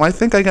 okay, well, I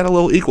think I got a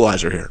little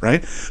equalizer here,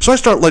 right? So I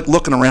start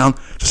looking around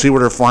to see where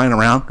they're flying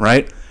around,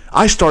 right?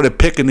 I started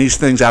picking these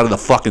things out of the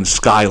fucking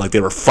sky like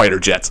they were fighter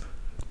jets.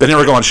 Then they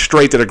were going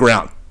straight to the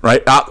ground,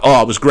 right?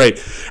 Oh, it was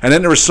great. And then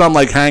there was some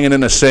hanging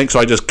in a sink, so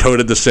I just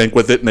coated the sink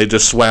with it and they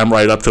just swam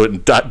right up to it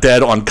and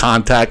dead on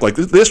contact. Like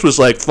this was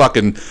like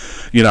fucking,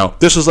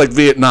 this was like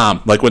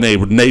Vietnam, like when they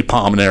would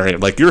napalm an area.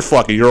 Like you're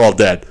all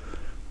dead,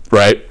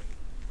 right?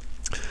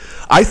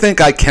 I think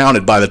I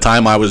counted by the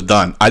time I was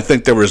done. I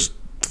think there was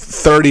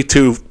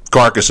 32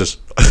 carcasses,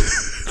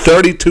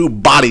 32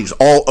 bodies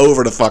all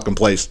over the fucking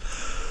place,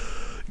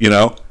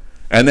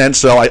 And then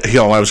so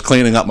I was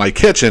cleaning up my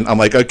kitchen. I'm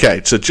like,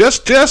 okay, so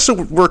just so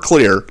we're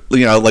clear,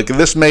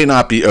 this may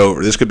not be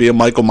over. This could be a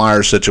Michael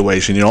Myers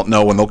situation. You don't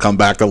know when they'll come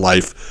back to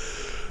life.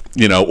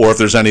 Or if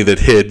there's any that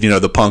hid,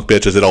 the punk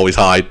bitches that always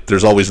hide.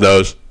 There's always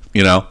those,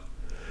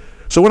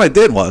 So what I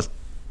did was,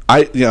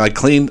 I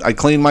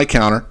cleaned my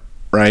counter,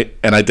 right?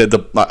 And I did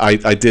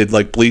I did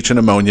like bleach and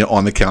ammonia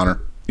on the counter,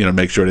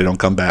 make sure they don't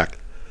come back.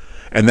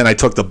 And then I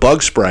took the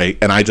bug spray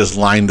and I just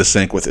lined the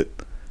sink with it.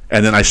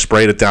 And then I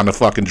sprayed it down the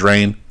fucking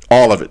drain,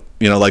 all of it,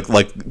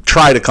 like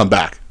try to come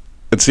back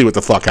and see what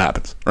the fuck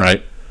happens,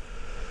 right?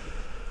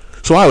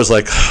 So I was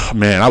like,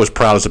 man, I was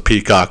proud as a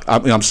peacock.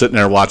 I'm sitting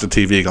there watching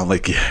TV going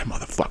like, yeah,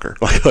 motherfucker.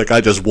 Like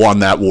I just won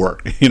that war,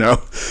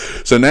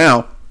 So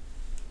now,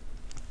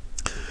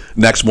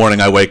 next morning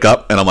I wake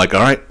up and I'm like,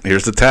 all right,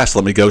 here's the test.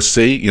 Let me go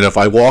see. If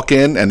I walk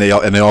in and they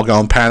all go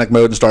in panic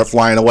mode and start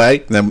flying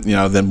away, then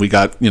we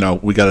got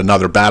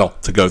another battle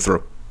to go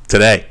through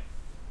today,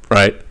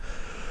 right?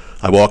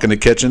 I walk in the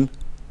kitchen,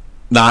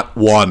 not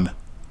one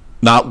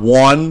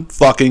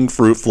fucking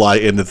fruit fly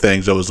in the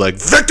things. I was like,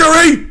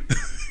 victory!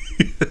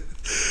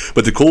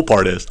 But the cool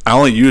part is I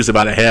only used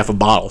about a half a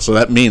bottle, so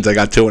that means I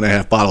got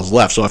 2.5 bottles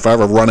left. So if I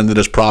ever run into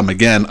this problem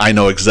again, I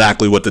know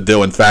exactly what to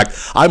do. In fact,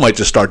 I might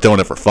just start doing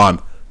it for fun.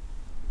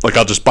 Like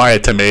I'll just buy a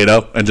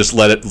tomato and just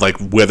let it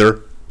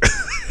wither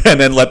and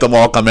then let them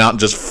all come out and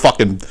just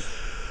fucking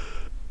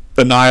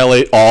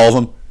annihilate all of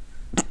them.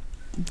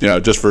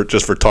 Just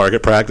for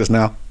target practice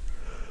now.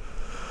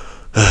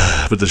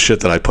 But the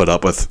shit that I put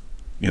up with,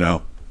 I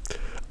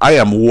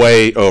am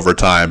way over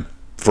time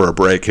for a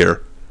break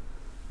here.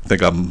 I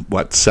think I'm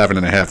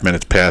 7.5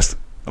 minutes past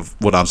of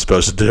what I'm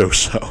supposed to do.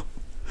 So,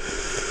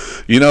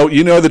 you know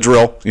the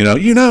drill. You know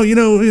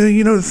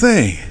the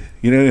thing.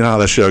 You know how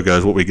the show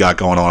goes. What we got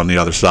going on the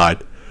other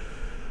side.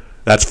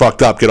 That's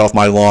fucked up. Get off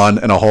my lawn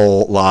and a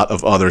whole lot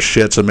of other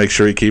shit. So make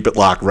sure you keep it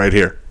locked right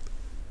here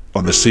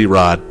on the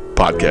C-Rod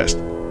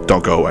podcast.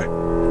 Don't go away.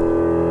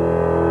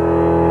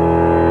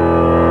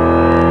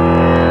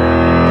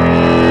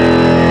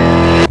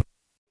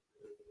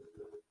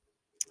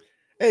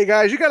 Hey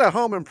guys, you got a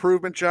home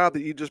improvement job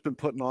that you've just been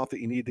putting off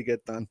that you need to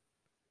get done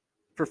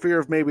for fear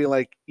of maybe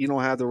you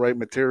don't have the right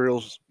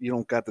materials, you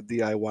don't got the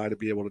DIY to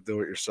be able to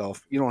do it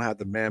yourself, you don't have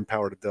the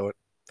manpower to do it,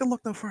 then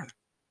look no further.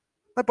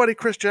 My buddy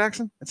Chris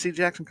Jackson at C.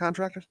 Jackson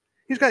Contractors,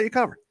 he's got you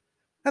covered.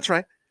 That's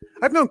right.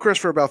 I've known Chris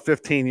for about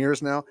 15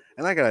 years now,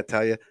 and I got to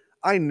tell you,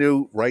 I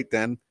knew right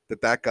then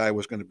that guy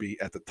was going to be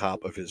at the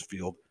top of his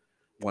field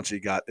once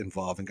he got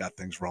involved and got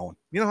things rolling.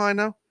 You know how I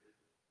know?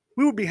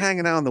 We would be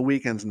hanging out on the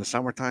weekends in the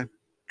summertime,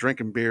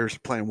 drinking beers,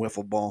 playing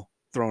wiffle ball,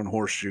 throwing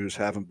horseshoes,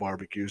 having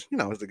barbecues,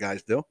 as the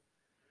guys do.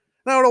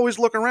 And I would always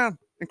look around,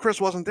 and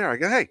Chris wasn't there. I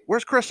go, hey,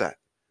 where's Chris at?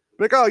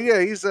 Like, oh,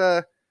 yeah, he's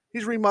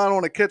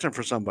remodeling a kitchen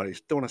for somebody. He's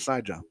doing a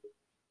side job.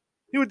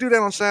 He would do that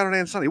on Saturday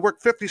and Sunday. He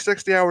worked 50,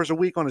 60 hours a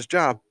week on his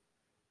job.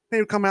 Then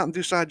he would come out and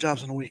do side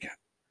jobs on the weekend.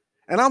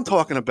 And I'm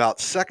talking about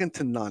second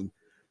to none,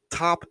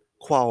 top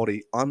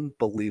quality,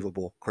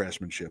 unbelievable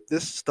craftsmanship.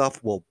 This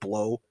stuff will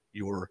blow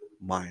your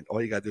mind.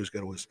 All you got to do is go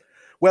to his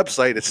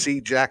website at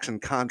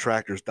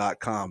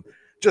cjacksoncontractors.com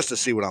just to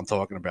see what I'm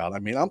talking about. I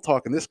mean, I'm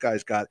talking this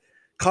guy's got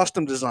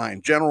custom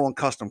design, general and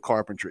custom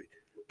carpentry,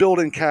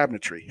 built-in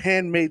cabinetry,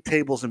 handmade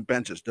tables and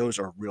benches. Those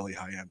are really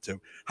high-end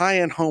too.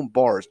 High-end home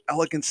bars,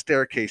 elegant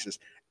staircases,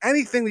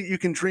 anything that you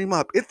can dream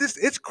up.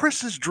 It's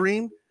Chris's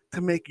dream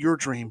to make your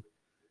dream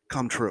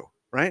come true,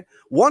 right?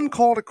 One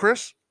call to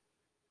Chris,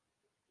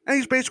 and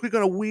he's basically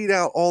going to weed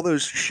out all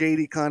those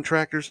shady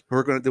contractors who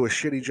are going to do a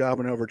shitty job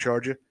and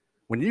overcharge you.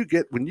 When you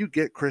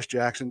get Chris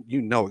Jackson,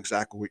 you know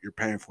exactly what you're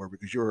paying for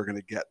because you're going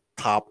to get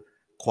top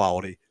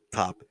quality,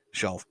 top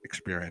shelf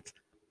experience.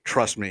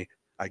 Trust me,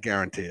 I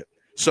guarantee it.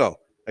 So,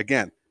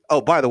 again, oh,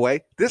 by the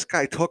way, this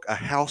guy took a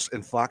house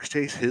in Fox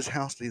Chase, his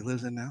house that he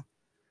lives in now.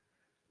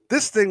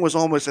 This thing was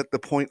almost at the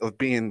point of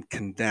being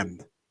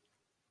condemned,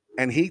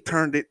 and he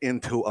turned it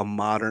into a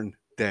modern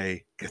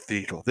day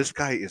cathedral. This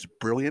guy is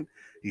brilliant.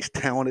 He's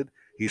talented.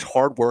 He's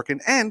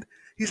hardworking, and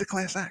he's a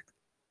class act.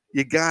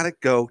 You got to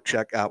go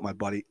check out my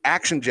buddy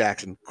Action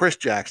Jackson, Chris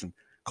Jackson.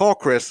 Call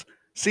Chris,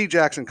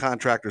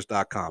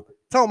 cjacksoncontractors.com.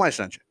 Tell him I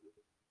sent you.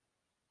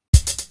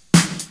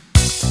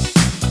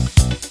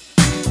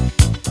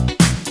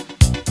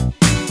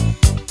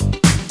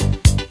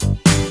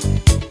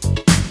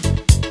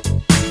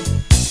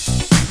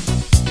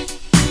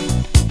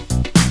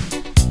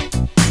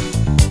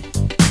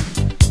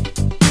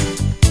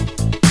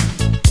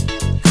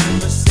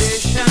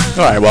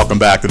 All right, welcome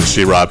back to the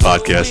C-Rod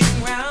Podcast.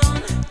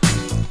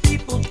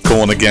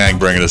 Cool and the gang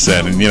bringing us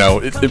in. And, you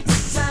know, that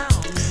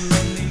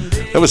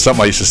was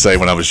something I used to say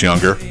when I was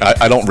younger.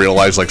 I don't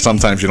realize, like,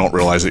 sometimes you don't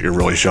realize that you're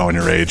really showing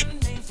your age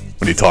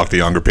when you talk to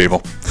younger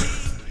people.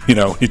 You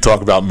know, you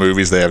talk about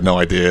movies, they have no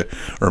idea,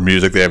 or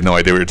music, they have no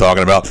idea what you're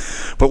talking about.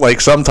 But,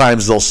 like,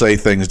 sometimes they'll say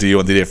things to you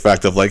in the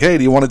effect of, like, hey,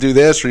 do you want to do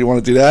this or do you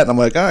want to do that? And I'm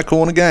like,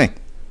 cool and the gang.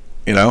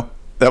 You know,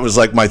 that was,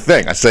 like, my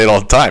thing. I say it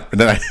all the time.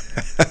 And then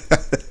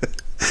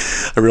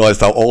I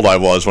realized how old I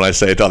was when I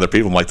say it to other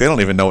people. I'm like, they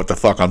don't even know what the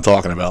fuck I'm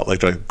talking about.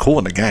 Like, they're like, cool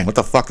in the gang. What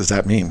the fuck does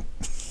that mean?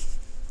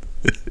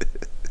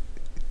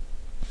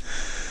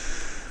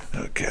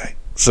 Okay.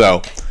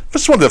 So,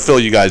 just wanted to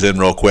fill you guys in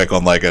real quick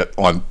on like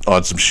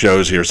on some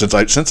shows here.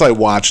 Since I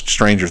watched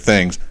Stranger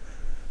Things,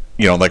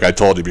 you know, like I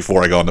told you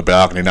before I go on the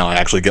balcony, now I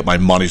actually get my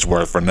money's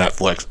worth for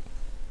Netflix.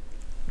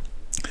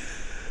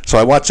 So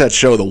I watched that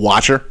show, The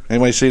Watcher.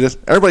 Anybody see this?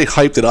 Everybody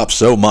hyped it up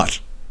so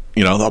much.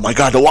 You know, oh my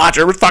God, The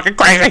Watcher was fucking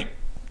crazy.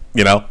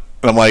 You know,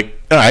 and I'm like,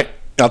 all right,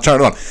 I'll turn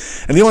it on.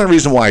 And the only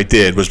reason why I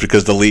did was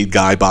because the lead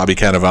guy, Bobby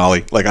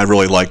Cannavale, like I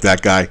really like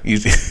that guy.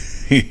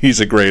 He's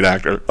a great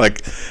actor.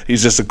 Like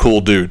he's just a cool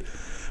dude.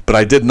 But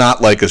I did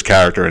not like his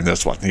character in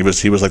this one. He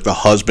was like the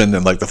husband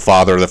and like the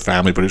father of the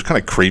family, but he was kind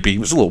of creepy. He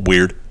was a little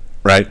weird,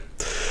 right?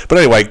 But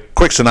anyway,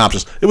 quick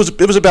synopsis. It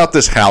was about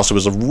this house. It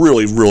was a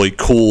really, really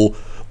cool,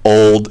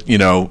 old, you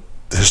know,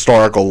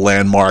 historical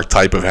landmark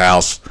type of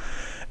house,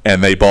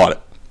 and they bought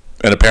it.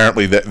 And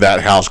apparently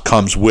that house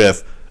comes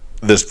with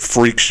this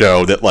freak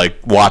show that like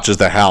watches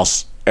the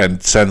house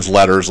and sends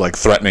letters like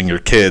threatening your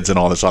kids and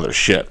all this other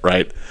shit,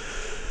 right?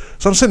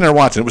 So I'm sitting there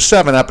watching. It was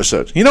 7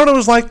 episodes. You know what it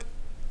was like?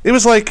 It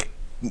was like,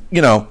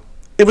 you know,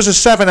 it was a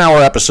 7-hour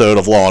episode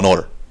of Law and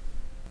Order.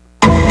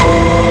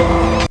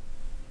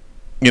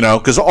 You know,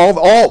 because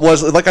all it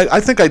was, like I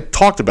think I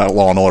talked about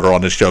Law and Order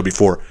on this show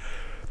before.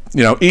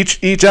 You know,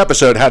 each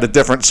episode had a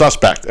different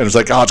suspect, and it's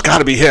like, oh, it's got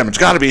to be him, and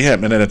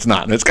then it's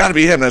not, and it's got to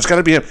be him, and it's got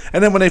to be him,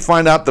 and then when they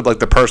find out that like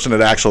the person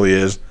it actually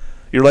is,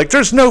 you're like,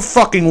 there's no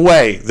fucking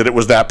way that it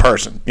was that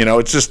person. You know,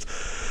 it's just,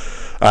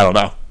 I don't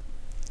know.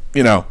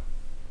 You know,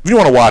 if you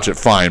want to watch it,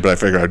 fine, but I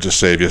figure I'd just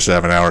save you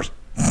 7 hours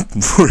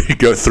before you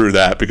go through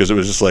that because it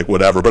was just like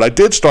whatever. But I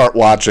did start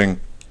watching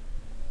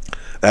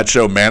that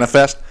show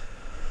Manifest.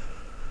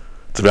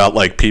 It's about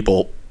like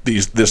people,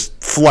 this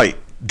flight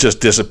just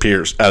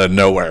disappears out of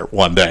nowhere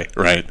one day,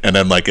 right? And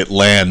then like it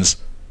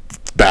lands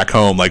back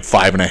home like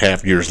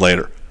 5.5 years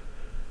later.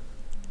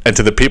 And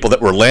to the people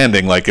that were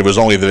landing, like it was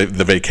only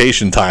the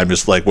vacation time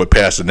is like what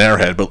passed in their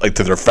head, but like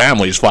to their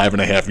families,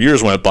 5.5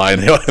 years went by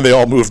and they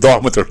all moved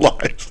on with their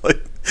lives.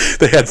 Like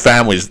they had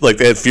families, like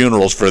they had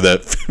funerals for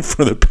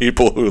the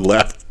people who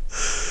left.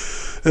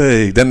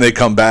 Hey, then they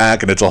come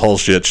back and it's a whole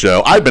shit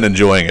show. I've been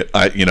enjoying it.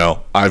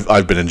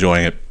 I've been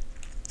enjoying it.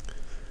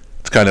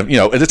 It's kind of, you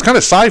know, it's kind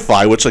of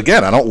sci-fi, which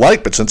again I don't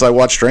like, but since I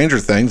watched Stranger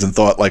Things and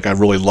thought like I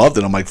really loved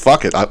it, I'm like,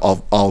 fuck it,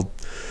 I'll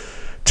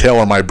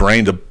tailor my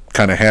brain to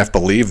kind of half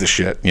believe the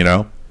shit, you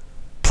know.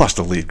 Plus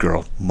the lead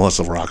girl,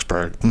 Melissa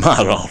Roxburgh.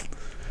 I don't.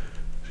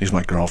 She's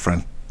my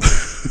girlfriend.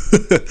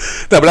 No,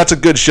 but that's a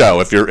good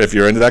show if you're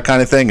into that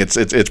kind of thing.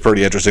 It's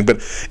pretty interesting. But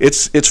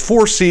it's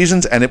 4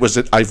 seasons, and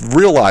I've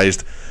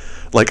realized,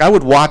 like I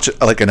would watch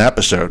like an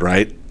episode,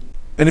 right?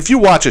 And if you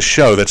watch a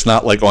show that's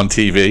not like on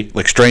TV,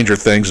 like Stranger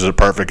Things is a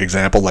perfect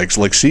example. Like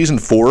season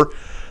 4,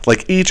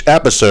 like each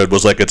episode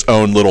was like its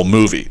own little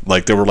movie.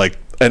 Like there were like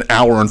an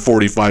hour and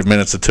 45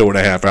 minutes to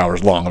 2.5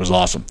 hours long. It was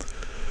awesome.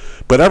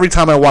 But every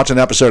time I watch an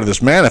episode of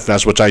this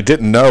Manifest, which I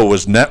didn't know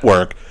was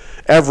network,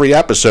 every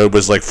episode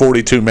was like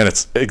 42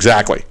 minutes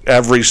exactly.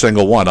 Every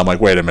single one. I'm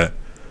like, wait a minute.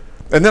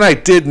 And then I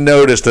did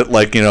notice that,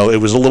 like, you know, it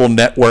was a little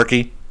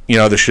networky, you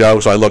know, the show.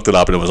 So I looked it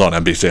up and it was on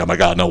NBC. I'm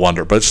like, oh, no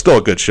wonder. But it's still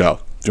a good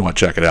show if you want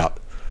to check it out.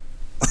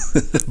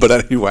 But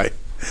anyway,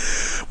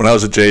 when I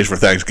was at Jay's for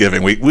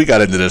Thanksgiving, we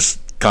got into this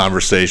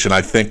conversation.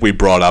 I think we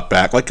brought up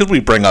back, like, because we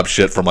bring up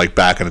shit from like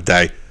back in the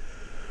day.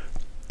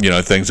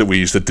 things that we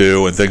used to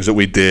do and things that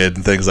we did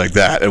and things like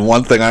that. And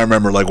one thing I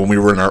remember, like when we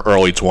were in our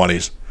early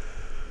 20s,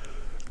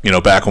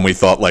 back when we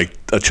thought like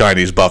a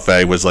Chinese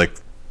buffet was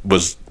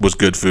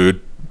good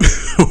food,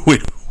 we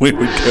would go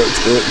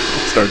to it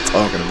and start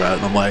talking about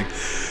it. And I'm like,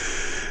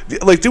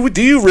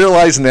 do you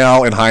realize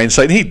now in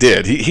hindsight, and he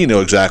did, he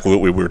knew exactly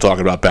what we were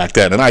talking about back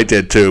then, and I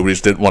did too, we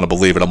just didn't want to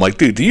believe it. I'm like,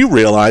 dude, do you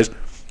realize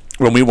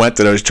when we went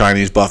to those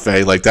Chinese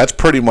buffet, like that's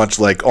pretty much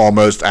like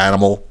almost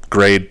animal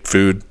grade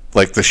food,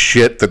 like the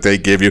shit that they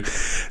give you.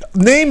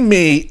 Name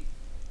me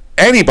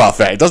any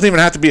buffet. It doesn't even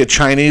have to be a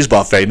Chinese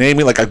buffet. Name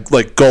me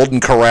like Golden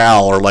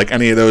Corral or like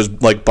any of those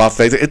like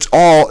buffets. It's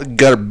all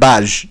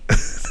garbage.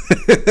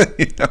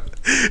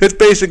 It's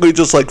basically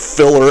just like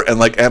filler and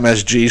like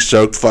MSG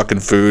soaked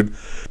fucking food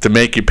to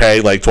make you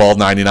pay like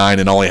 $12.99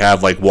 and only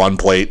have like one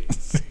plate.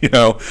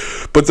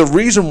 But the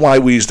reason why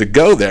we used to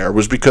go there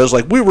was because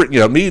like we were,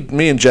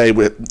 me and Jay,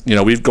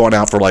 we've gone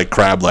out for like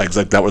crab legs,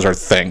 like that was our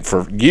thing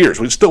for years.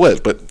 It still is,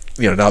 but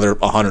now they're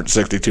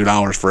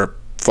 $162 for a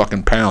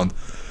fucking pound.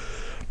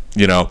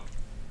 But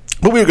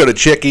we would go to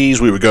Chickies,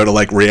 we would go to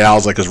like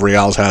Real's, like, because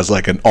Real's has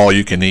like an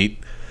all-you-can-eat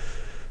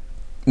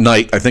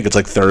night. I think it's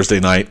like Thursday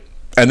night,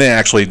 and they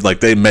actually like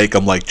they make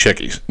them like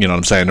Chickies. You know what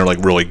I'm saying? They're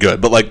like really good.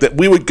 But like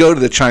we would go to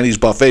the Chinese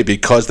buffet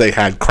because they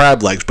had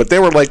crab legs, but they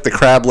were like the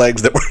crab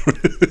legs that were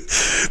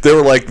they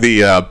were like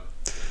the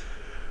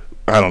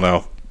I don't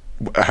know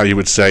how you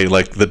would say,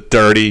 like the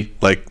dirty,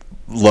 like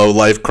low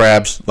life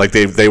crabs. Like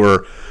they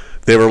were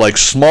like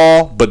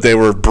small, but they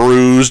were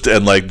bruised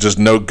and like just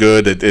no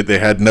good. They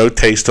had no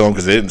taste to them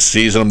because they didn't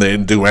season them. They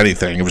didn't do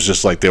anything. It was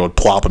just like they would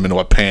plop them into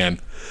a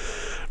pan,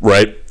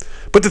 right?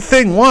 But the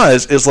thing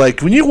is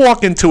like when you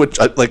walk into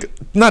like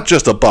not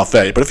just a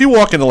buffet, but if you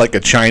walk into like a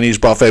Chinese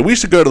buffet, we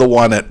used to go to the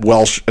one at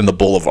Welsh in the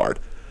Boulevard.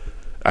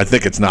 I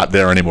think it's not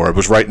there anymore. It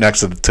was right next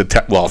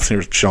to well,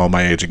 here's showing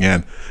my age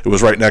again. It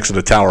was right next to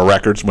the Tower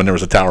Records when there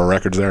was a Tower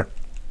Records there,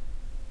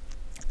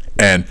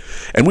 and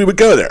we would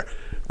go there,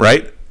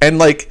 right? And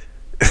like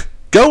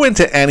go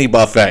into any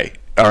buffet,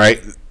 all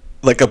right?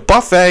 Like a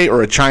buffet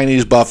or a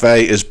Chinese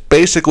buffet is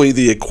basically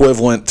the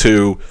equivalent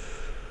to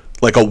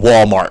like a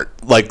Walmart.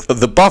 Like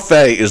the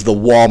buffet is the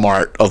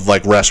Walmart of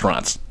like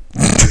restaurants.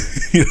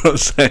 You know what I'm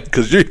saying?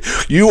 Because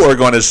you are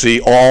going to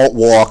see all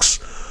walks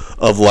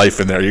of life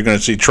in there. You're going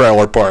to see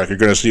trailer park. You're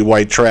going to see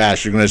white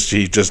trash. You're going to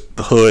see just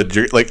hood.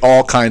 You're, like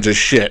all kinds of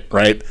shit,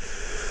 right?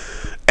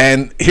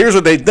 And here's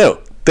what they do.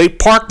 They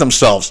park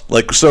themselves.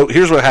 Like, so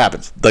here's what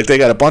happens. Like they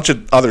got a bunch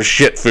of other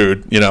shit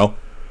food,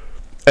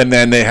 and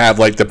then they have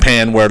like the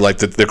pan where like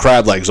the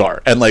crab legs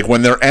are. And like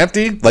when they're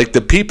empty, like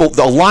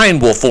the line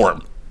will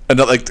form. And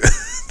like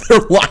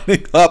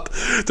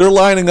they're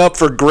lining up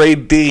for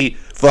grade D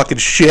fucking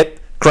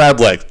shit crab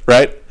legs,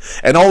 right?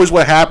 And always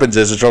what happens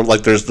is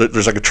like there's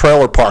like a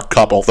trailer park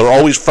couple. They're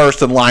always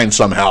first in line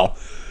somehow,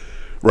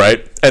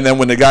 right? And then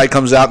when the guy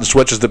comes out and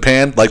switches the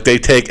pan, like they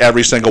take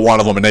every single one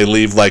of them and they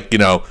leave like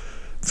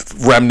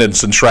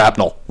remnants and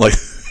shrapnel. Like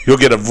you'll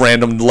get a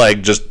random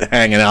leg just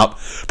hanging out,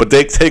 but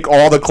they take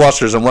all the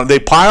clusters and they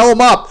pile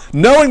them up,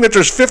 knowing that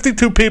there's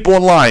 52 people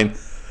in line.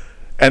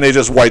 And they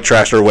just white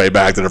trash their way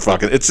back to their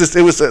fucking.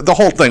 The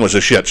whole thing was a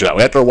shit show.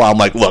 After a while, I'm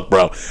like, look,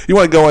 bro, you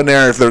want to go in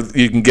there if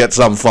you can get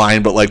some,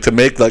 fine, but like to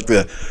make like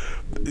the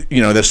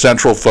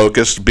central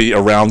focus be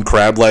around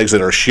crab legs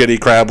that are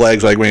shitty crab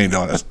legs, like we ain't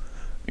doing this.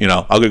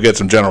 I'll go get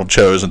some General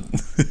Cho's and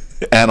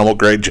animal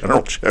grade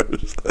General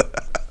Cho's.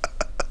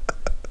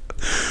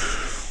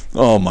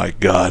 Oh my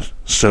god,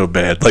 so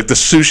bad. Like the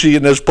sushi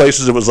in those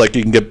places, it was like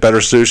you can get better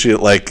sushi at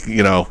like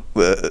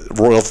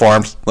Royal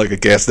Farms, like a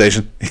gas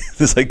station.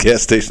 It's like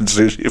gas station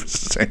sushi. It was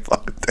the same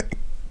fucking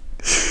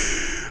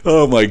thing.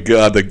 Oh my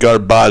god, the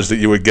garbage that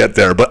you would get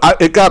there. But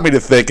it got me to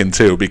thinking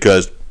too,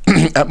 because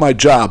at my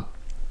job,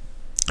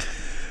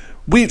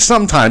 we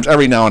sometimes,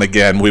 every now and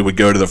again, we would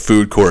go to the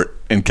food court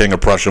in King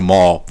of Prussia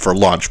Mall for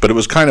lunch, but it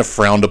was kind of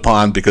frowned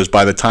upon because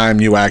by the time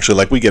you actually,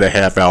 like, we get a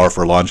half hour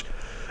for lunch.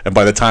 And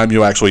by the time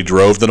you actually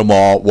drove to the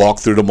mall,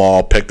 walked through the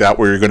mall, picked out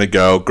where you're going to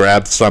go,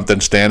 grabbed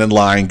something, stand in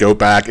line, go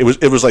back, it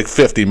was like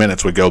 50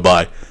 minutes would go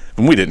by.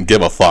 And we didn't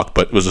give a fuck,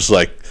 but it was just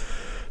like,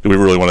 do we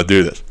really want to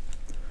do this?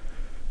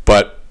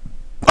 But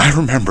I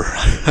remember,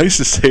 I used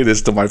to say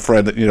this to my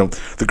friend,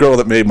 the girl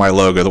that made my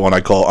logo, the one I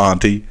call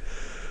Auntie.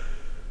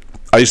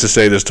 I used to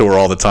say this to her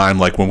all the time,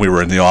 like when we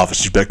were in the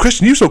office. She'd be like,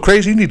 Christian, you so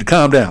crazy, you need to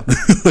calm down.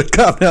 Like,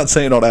 calm down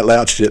saying all that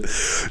loud shit.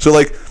 So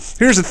like,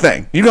 here's the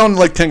thing. You go to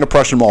like King of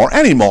Prussia Mall or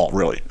any mall,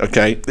 really,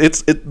 okay?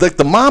 It's like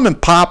the mom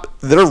and pop,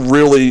 they're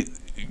really,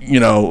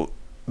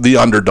 the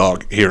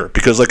underdog here.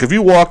 Because like if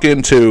you walk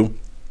into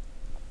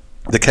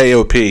the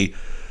KOP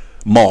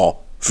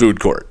Mall food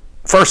court,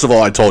 first of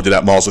all, I told you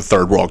that mall's a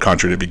third world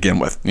country to begin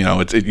with. You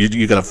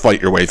got to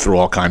fight your way through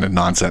all kind of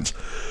nonsense.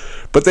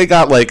 But they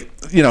got like,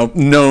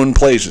 known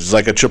places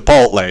like a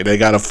Chipotle. They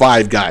got a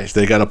Five Guys.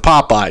 They got a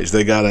Popeyes.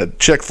 They got a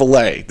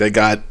Chick-fil-A. They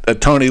got a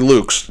Tony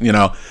Luke's.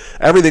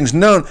 Everything's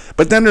known.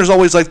 But then there's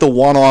always like the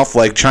one-off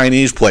like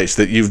Chinese place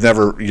that you've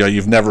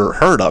never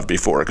heard of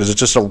before because it's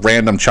just a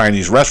random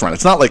Chinese restaurant.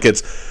 It's not like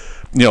it's,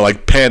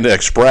 like Panda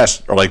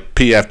Express or like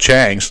P.F.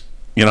 Chang's.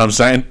 You know what I'm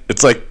saying?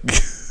 It's like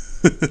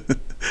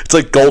it's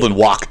like Golden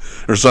Walk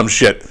or some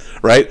shit,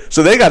 right?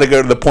 So they got to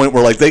go to the point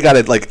where like they got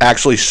to like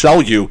actually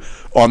sell you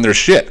on their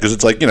shit, because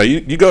it's like, you know,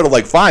 you go to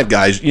like Five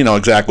Guys, you know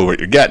exactly what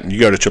you're getting. You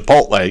go to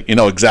Chipotle, you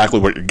know exactly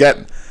what you're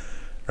getting,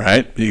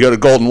 right? You go to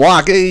Golden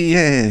Walk, hey,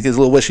 yeah, it's a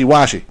little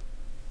wishy-washy.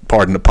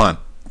 Pardon the pun,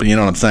 but you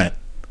know what I'm saying,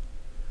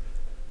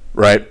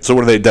 right? So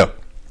what do?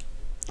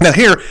 Now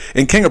here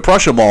in King of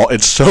Prussia Mall,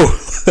 it's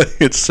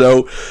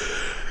so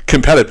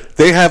competitive.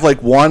 They have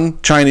like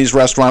one Chinese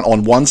restaurant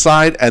on one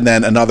side and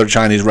then another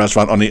Chinese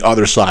restaurant on the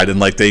other side, and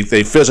like they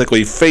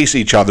physically face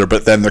each other,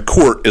 but then the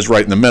court is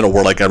right in the middle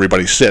where like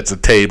everybody sits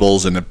at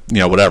tables and you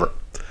know, whatever.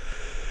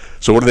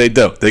 So what do?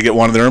 They get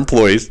one of their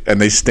employees and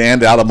they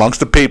stand out amongst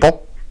the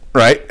people,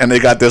 right? And they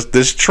got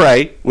this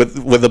tray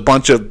with a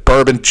bunch of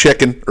bourbon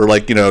chicken or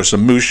like, you know,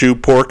 some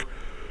mushu pork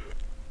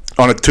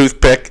on a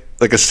toothpick,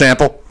 like a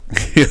sample.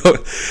 You know,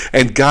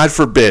 and God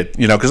forbid,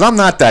 you know, because I'm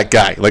not that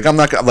guy. Like, I'm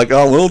not like,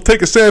 oh, we'll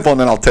take a sample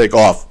and then I'll take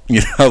off. You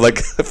know, like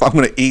if I'm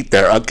going to eat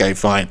there, okay,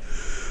 fine.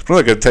 I'm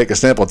not going to take a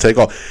sample and take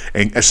off.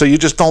 And so you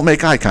just don't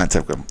make eye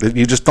contact with them.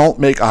 You just don't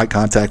make eye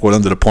contact with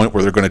them to the point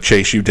where they're going to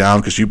chase you down,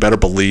 because you better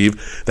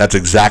believe that's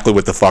exactly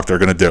what the fuck they're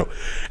going to do.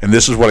 And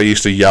this is what I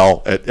used to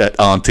yell at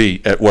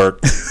Auntie at work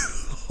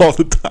all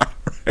the time,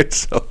 right?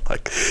 So,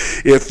 like,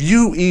 if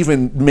you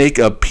even make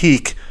a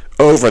peek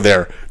over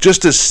there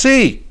just to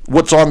see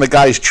what's on the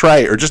guy's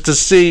tray or just to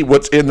see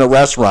what's in the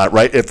restaurant,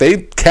 right? If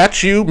they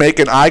catch you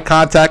making eye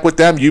contact with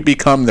them, you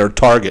become their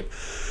target.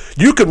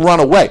 You can run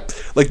away.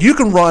 Like, you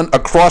can run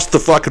across the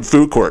fucking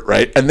food court,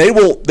 right? And they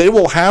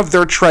will have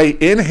their tray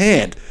in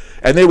hand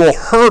and they will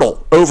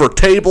hurtle over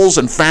tables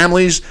and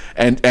families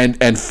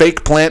and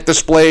fake plant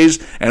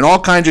displays and all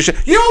kinds of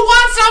shit. You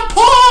want some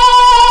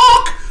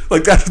pork?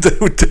 Like, that's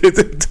what they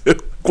would do.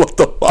 What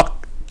the fuck?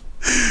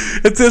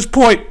 At this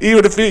point,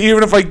 even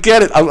if I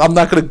get it, I'm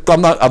gonna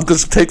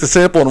take the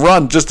sample and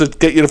run just to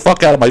get you the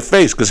fuck out of my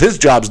face, because his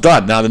job's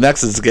done. Now the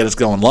next is to get us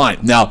going line.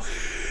 Now,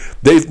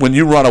 when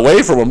you run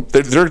away from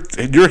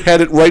them, you're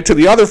headed right to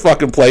the other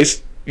fucking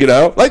place. You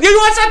know, like, you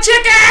want some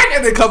chicken,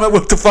 and they come in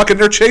with the fucking,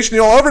 they're chasing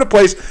you all over the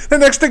place. The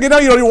next thing you know,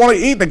 you don't even want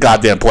to eat in the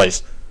goddamn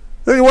place.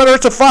 Whether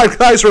it's a Five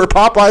Guys or a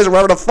Popeyes or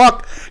whatever the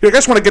fuck, you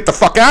guys want to get the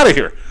fuck out of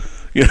here.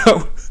 You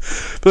know.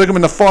 Feel like I'm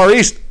in the Far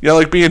East, you know,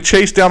 like being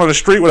chased down on the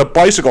street with a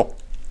bicycle,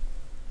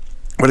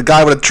 with a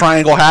guy with a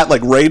triangle hat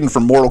like Raiden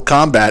from Mortal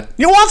Kombat.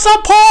 You want some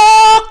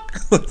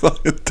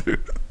pork?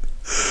 Dude.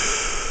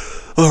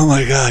 Oh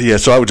my god, yeah.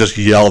 So I would just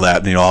yell that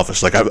in the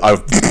office, like I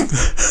would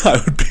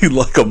be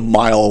like a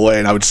mile away,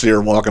 and I would see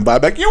her walking by,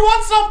 back. You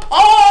want some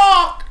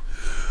pork?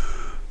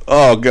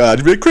 Oh god,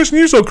 you'd be like, Christian,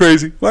 you're so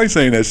crazy. Why are you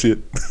saying that shit?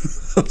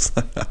 I was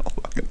like, I don't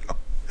fucking know,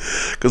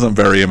 because I'm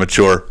very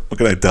immature. What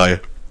can I tell you?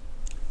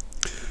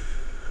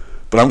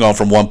 But I'm going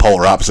from one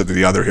polar opposite to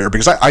the other here,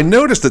 because I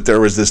noticed that there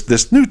was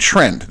this new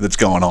trend that's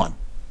going on.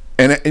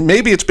 And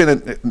maybe it's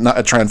been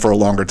a trend for a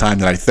longer time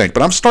than I think,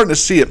 but I'm starting to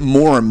see it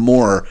more and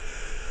more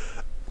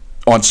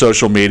on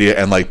social media,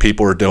 and like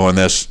people are doing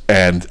this.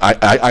 And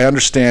I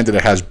understand that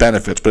it has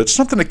benefits, but it's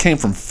something that came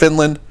from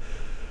Finland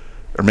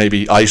or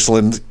maybe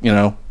Iceland, you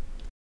know,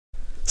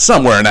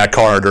 somewhere in that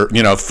corridor,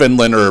 you know,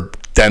 Finland or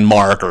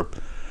Denmark or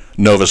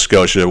Nova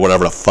Scotia,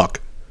 whatever the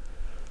fuck.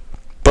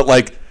 But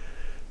like,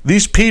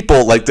 these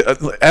people, like,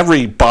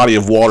 every body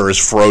of water is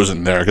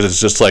frozen there because it's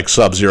just like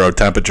sub-zero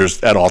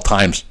temperatures at all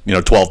times, you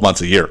know, 12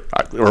 months a year,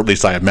 or at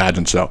least I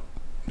imagine so.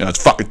 You know,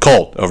 it's fucking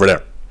cold over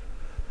there.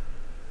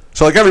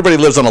 So, like, everybody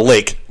lives on a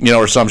lake, you know,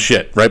 or some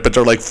shit, right? But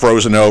they're, like,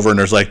 frozen over, and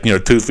there's, like, you know,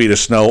 2 feet of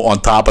snow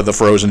on top of the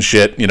frozen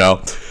shit, you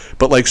know.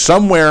 But, like,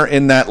 somewhere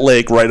in that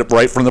lake,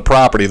 right from the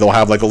property, they'll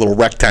have, like, a little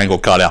rectangle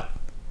cut out.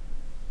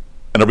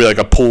 And it'll be, like,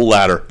 a pool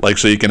ladder, like,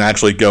 so you can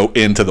actually go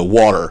into the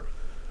water.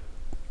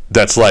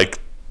 That's, like,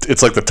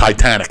 it's like the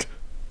Titanic.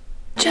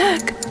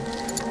 Jack.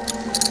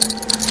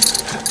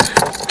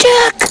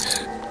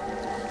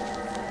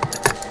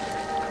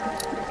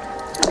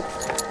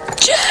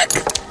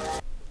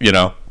 You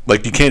know,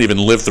 like, you can't even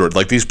live through it.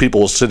 Like, these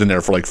people will sit in there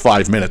for like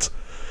 5 minutes,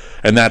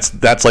 and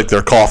that's like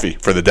their coffee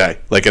for the day.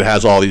 Like, it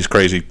has all these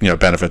crazy, you know,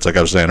 benefits, like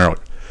I was saying earlier.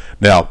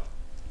 Now,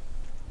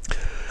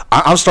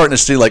 I'm starting to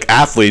see, like,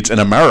 athletes in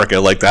America,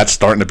 like, that's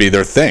starting to be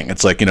their thing.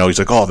 It's like, you know, he's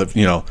like, oh,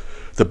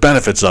 the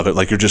benefits of it,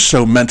 like, you're just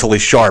so mentally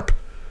sharp.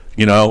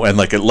 You know, and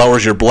like, it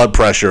lowers your blood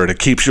pressure and it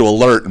keeps you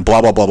alert and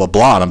blah, blah, blah, blah,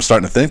 blah. And I'm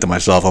starting to think to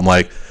myself, I'm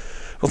like,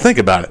 well, think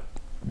about it.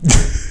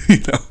 You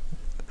know,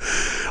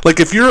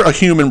 like, if you're a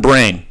human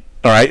brain,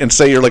 all right, and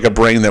say you're like a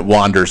brain that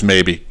wanders,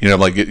 maybe, you know,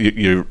 like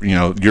you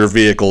know, your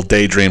vehicle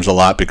daydreams a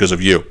lot because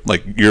of you,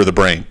 like, you're the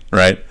brain,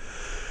 right?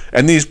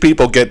 And these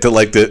people get to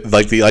like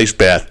the ice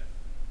bath,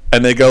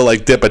 and they go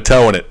like dip a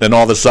toe in it, and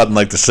all of a sudden,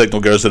 like, the signal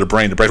goes to the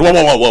brain. The brain,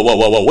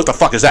 whoa, what the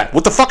fuck is that?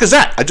 What the fuck is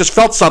that? I just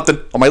felt something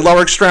on my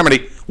lower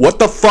extremity. What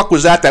the fuck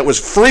was that? That was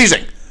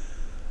freezing.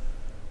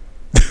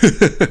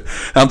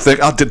 I'm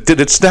thinking, oh,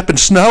 did it step in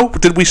snow?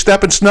 Did we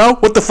step in snow?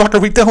 What the fuck are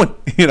we doing?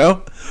 You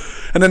know?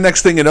 And the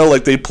next thing you know,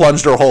 like they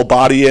plunge their whole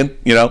body in,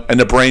 you know, and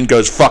the brain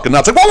goes fucking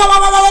nuts. Like, whoa, whoa, whoa,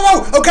 whoa,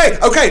 whoa, whoa. Okay.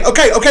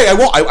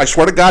 I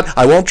swear to God,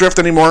 I won't drift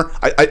anymore.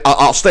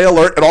 I'll stay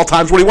alert at all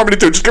times. What do you want me to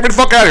do? Just get me the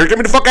fuck out of here. Get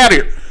me the fuck out of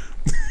here.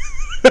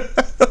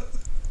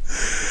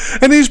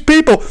 And these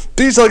people,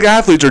 these like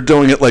athletes are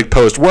doing it like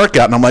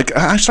post-workout, and I'm like,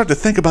 I start to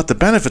think about the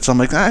benefits. I'm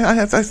like,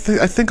 I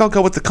think I'll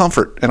go with the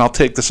comfort, and I'll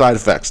take the side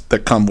effects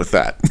that come with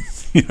that.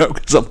 You know,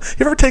 because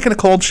you ever taken a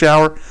cold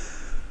shower?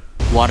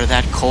 Water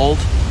that cold,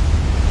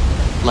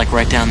 like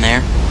right down there,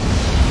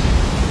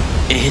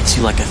 it hits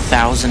you like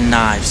 1,000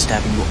 knives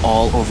stabbing you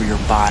all over your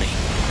body.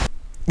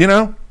 You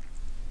know?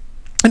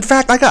 In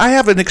fact, I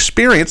have an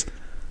experience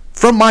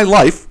from my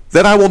life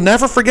that I will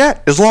never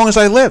forget as long as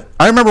I live.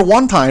 I remember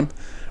one time,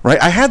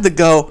 right, I had to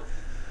go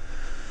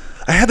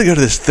to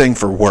this thing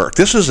for work.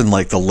 This was in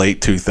like the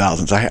late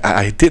 2000s.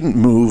 I didn't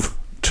move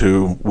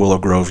to Willow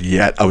Grove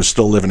yet. I was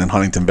still living in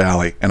Huntington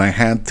Valley, and I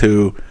had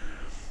to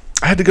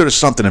go to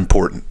something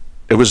important.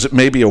 It was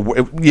maybe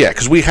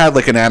because we had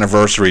like an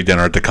anniversary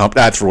dinner at the company.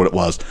 That's what it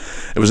was.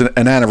 It was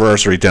an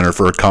anniversary dinner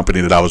for a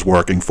company that I was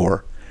working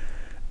for,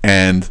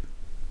 and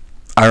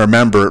I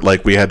remember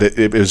like we had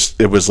to. It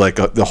was like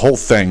the whole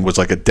thing was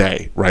like a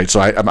day, right?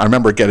 So I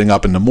remember getting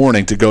up in the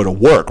morning to go to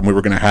work, and we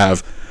were going to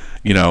have,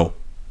 you know,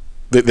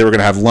 they were going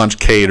to have lunch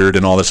catered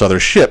and all this other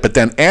shit. But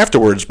then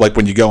afterwards, like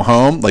when you go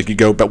home, like you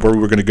go, but where we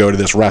were going to go to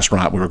this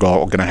restaurant, we were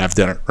going to have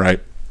dinner,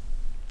 right?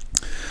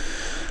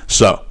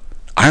 So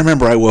I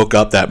remember I woke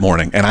up that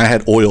morning and I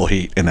had oil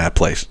heat in that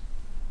place,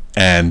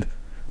 and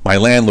my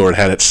landlord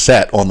had it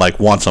set on like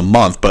once a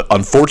month, but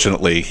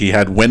unfortunately he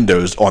had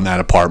windows on that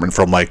apartment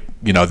from like,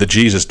 you know, the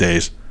Jesus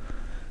days,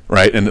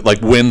 right? And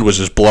like wind was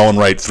just blowing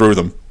right through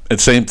them. And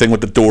same thing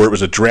with the door. It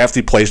was a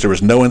drafty place. There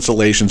was no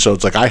insulation, so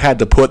it's like I had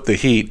to put the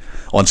heat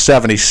on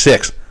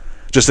 76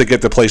 just to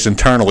get the place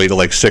internally to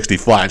like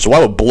 65. So I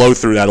would blow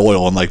through that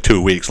oil in like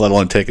 2 weeks, let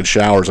alone taking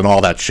showers and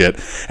all that shit.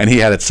 And he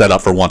had it set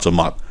up for once a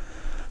month.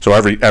 So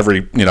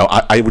every you know,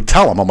 I would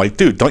tell him, I'm like,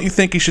 dude, don't you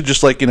think you should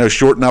just like, you know,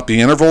 shorten up the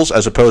intervals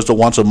as opposed to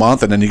once a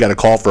month, and then you got to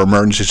call for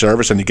emergency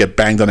service and you get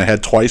banged on the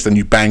head twice, then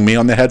you bang me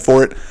on the head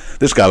for it?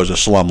 This guy was a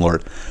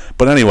slumlord.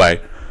 But anyway,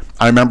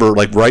 I remember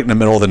like right in the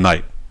middle of the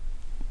night,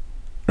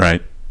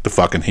 right, the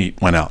fucking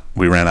heat went out.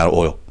 We ran out of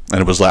oil.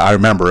 And it was like, I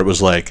remember it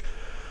was like,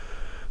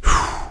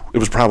 it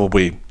was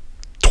probably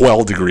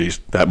 12 degrees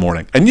that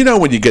morning. And you know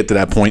when you get to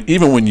that point,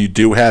 even when you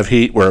do have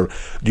heat, where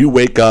you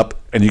wake up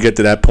and you get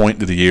to that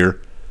point of the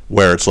year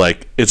where it's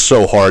like, it's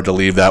so hard to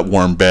leave that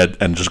warm bed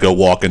and just go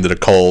walk into the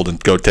cold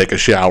and go take a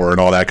shower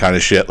and all that kind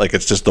of shit. Like,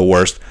 it's just the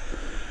worst,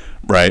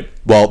 right?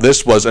 Well,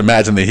 this was,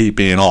 imagine the heat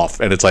being off,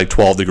 and it's like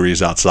 12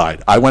 degrees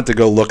outside. I went to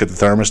go look at the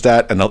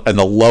thermostat, and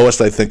the lowest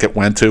I think it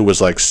went to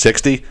was like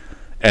 60,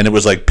 and it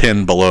was like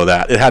pinned below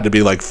that. It had to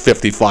be like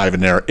 55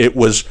 in there. It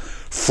was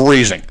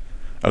freezing,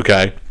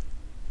 okay?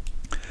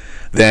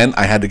 Then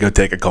I had to go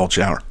take a cold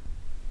shower.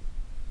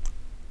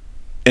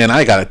 And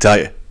I got to tell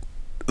you,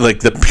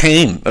 like the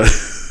pain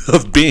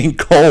of being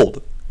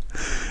cold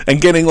and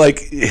getting like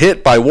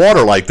hit by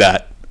water like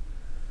that.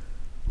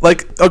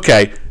 Like,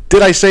 okay,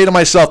 did I say to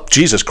myself,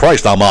 Jesus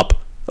Christ, I'm up?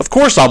 Of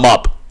course I'm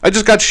up. I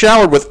just got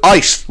showered with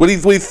ice. What do you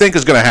think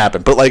is going to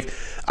happen? But like,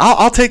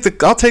 I'll take the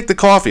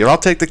coffee, or I'll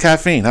take the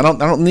caffeine. I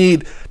don't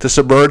need to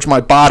submerge my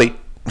body,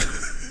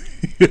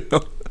 you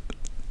know,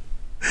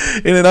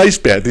 in an ice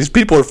bath. These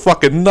people are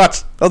fucking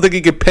nuts. I don't think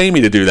you can pay me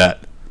to do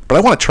that, but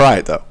I want to try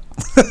it though.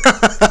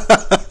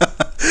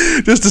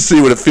 Just to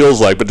see what it feels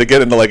like, but to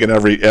get into like an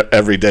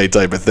everyday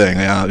type of thing,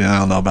 I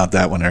don't know about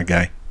that one there,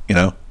 guy. You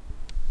know,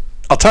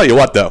 I'll tell you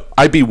what though,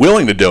 I'd be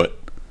willing to do it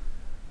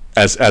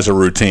as a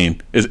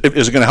routine. Is it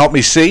going to help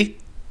me see?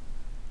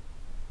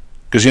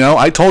 Because, you know,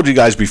 I told you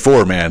guys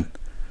before, man,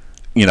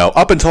 you know,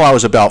 up until I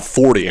was about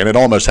 40, and it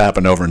almost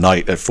happened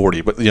overnight at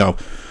 40, but, you know,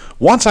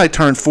 once I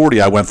turned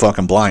 40, I went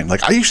fucking blind.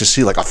 Like, I used to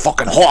see like a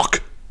fucking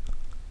hawk.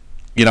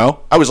 You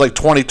know, I was like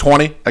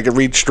 20/20. I could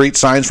read street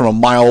signs from a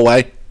mile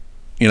away.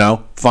 You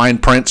know, fine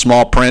print,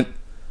 small print.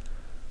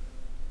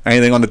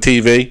 Anything on the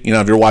TV. You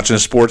know, if you're watching a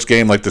sports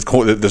game, like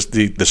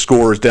the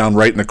score is down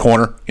right in the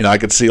corner. You know, I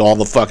could see all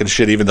the fucking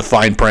shit, even the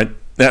fine print.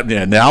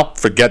 Now,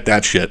 forget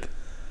that shit.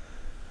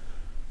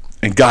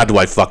 And God, do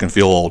I fucking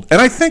feel old. And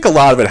I think a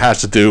lot of it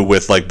has to do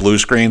with like blue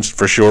screens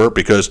for sure,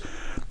 because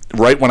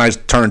right when I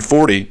turned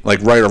 40,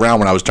 like right around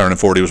when I was turning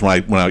 40 was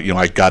when I you know,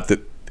 I got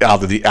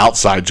out of the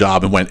outside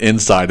job and went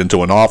inside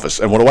into an office.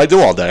 And what do I do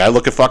all day? I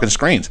look at fucking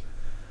screens.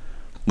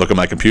 Look at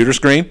my computer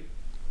screen,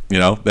 you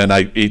know, then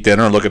I eat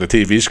dinner and look at the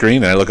TV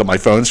screen, and I look at my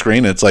phone screen,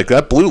 and it's like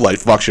that blue light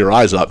fucks your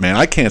eyes up, man.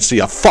 I can't see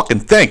a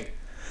fucking thing.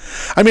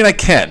 I mean, I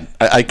can.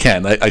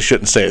 I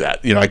shouldn't say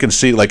that. You know, I can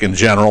see like in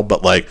general,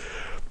 but like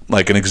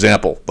an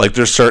example, like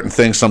there's certain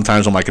things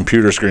sometimes on my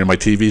computer screen and my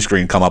TV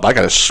screen come up. I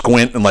got to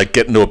squint and like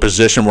get into a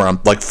position where I'm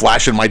like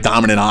flashing my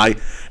dominant eye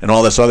and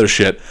all this other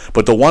shit.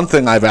 But the one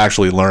thing I've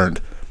actually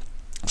learned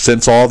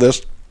since all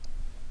this,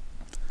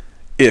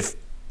 if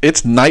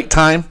it's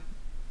nighttime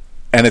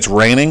and it's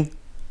raining,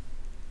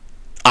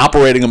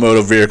 operating a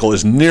motor vehicle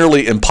is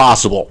nearly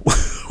impossible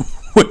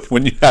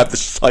when you have the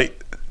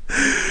sight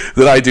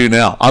that I do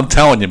now. I'm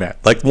telling you, man.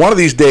 Like, one of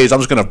these days, I'm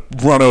just going to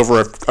run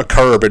over a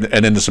curb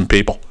and into some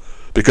people.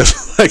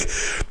 Because, like,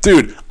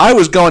 dude, I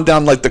was going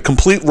down, like, the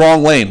complete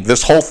wrong lane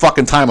this whole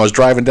fucking time. I was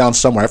driving down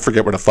somewhere. I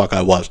forget where the fuck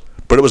I was.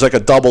 But it was like a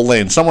double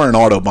lane, somewhere in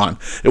Autobahn.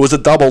 It was a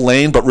double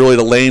lane, but really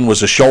the lane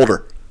was a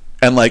shoulder.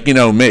 And, like, you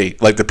know me,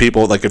 like, the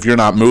people, like, if you're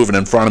not moving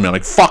in front of me, I'm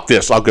like, fuck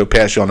this, I'll go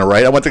past you on the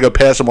right. I went to go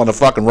past him on the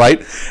fucking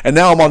right, and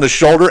now I'm on the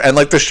shoulder, and,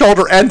 like, the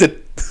shoulder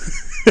ended.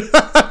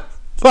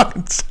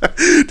 Fucking,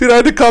 dude, I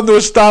had to come to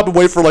a stop and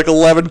wait for, like,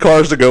 11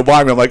 cars to go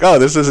by me. I'm like, oh,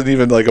 this isn't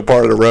even, like, a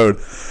part of the road.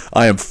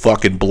 I am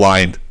fucking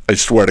blind. I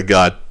swear to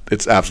God.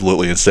 It's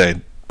absolutely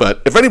insane.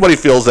 But if anybody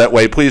feels that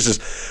way, please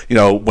just, you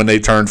know, when they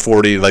turn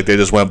 40, like, they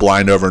just went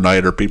blind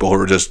overnight, or people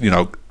who are just, you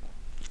know,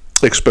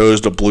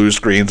 exposed to blue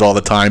screens all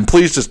the time,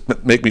 please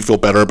just make me feel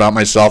better about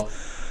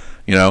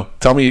myself. You know,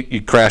 tell me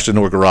you crashed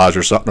into a garage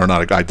or something, or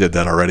not. I did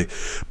that already,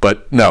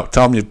 but no,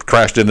 tell me you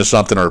crashed into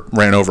something or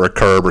ran over a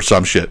curb or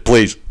some shit.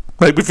 Please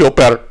make me feel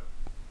better.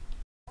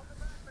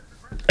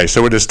 Okay,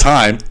 so it is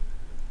time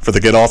for the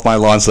Get Off My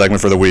Lawn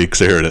segment for the week.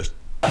 So here it is.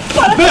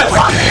 What the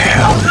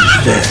hell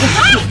is this?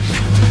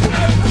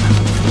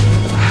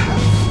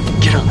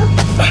 Get up.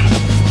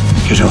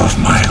 Get off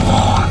my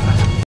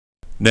lawn.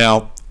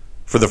 Now,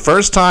 for the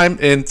first time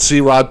in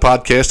C-Rod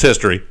podcast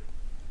history,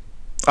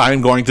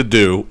 I'm going to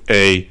do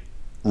a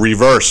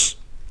reverse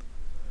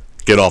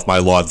Get Off My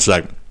Lawn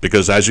segment.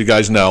 Because as you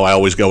guys know, I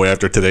always go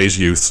after today's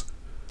youths.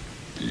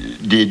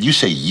 Did you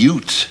say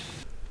youths?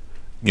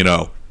 You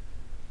know,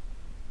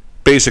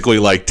 basically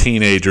like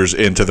teenagers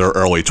into their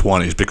early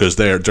 20s, because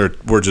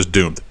we're just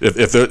doomed.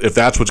 If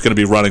that's what's going to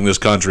be running this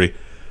country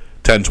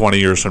 10, 20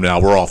 years from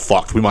now, we're all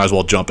fucked. We might as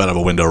well jump out of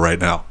a window right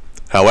now.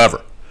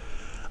 However,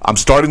 I'm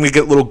starting to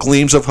get little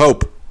gleams of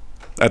hope.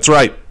 That's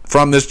right,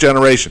 from this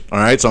generation. All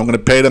right, so I'm going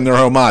to pay them their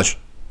homage.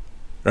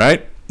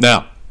 Right?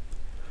 Now,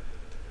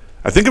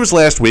 I think it was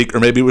last week, or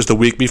maybe it was the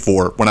week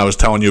before, when I was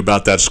telling you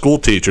about that school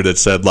teacher that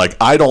said, like,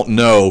 I don't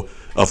know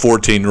a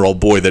 14-year-old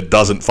boy that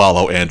doesn't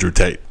follow Andrew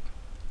Tate.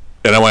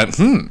 And I went,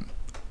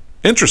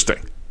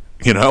 interesting,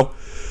 you know,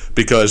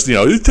 because, you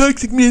know,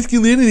 toxic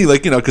masculinity,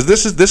 like, you know, because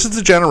this is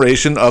the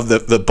generation of the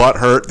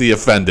butthurt, the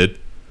offended,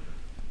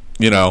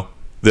 you know,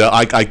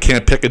 I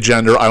can't pick a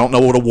gender, I don't know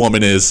what a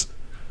woman is,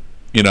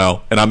 you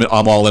know, and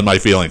I'm all in my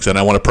feelings, and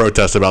I want to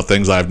protest about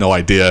things I have no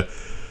idea,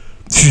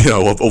 you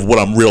know, of what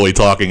I'm really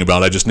talking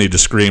about. I just need to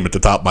scream at the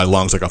top of my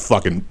lungs like a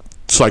fucking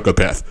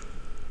psychopath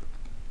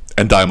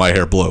and dye my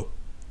hair blue,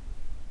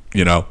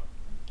 you know.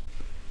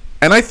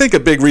 And I think a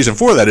big reason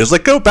for that is,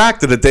 like, go back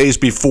to the days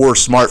before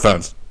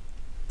smartphones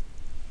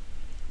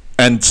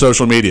and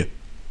social media.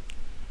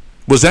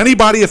 Was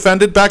anybody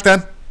offended back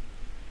then?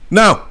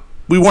 No,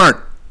 we weren't.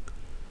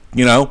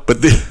 You know, but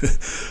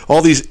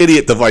all these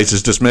idiot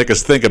devices just make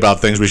us think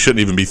about things we shouldn't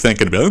even be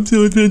thinking about. I'm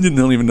so offended, I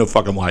don't even know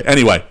fucking why.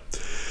 Anyway,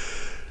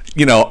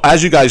 you know,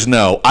 as you guys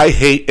know, I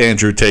hate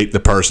Andrew Tate the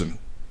person.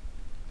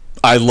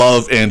 I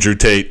love Andrew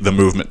Tate the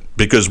movement,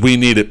 because we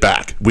need it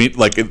back.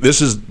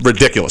 This is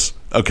ridiculous,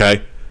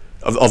 okay?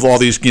 Of all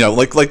these, you know,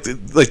 like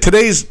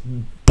today's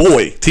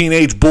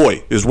teenage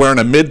boy is wearing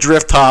a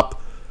midriff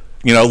top,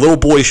 you know, little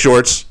boy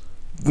shorts,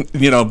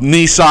 you know,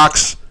 knee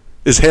socks,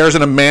 his hair's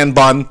in a man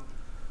bun.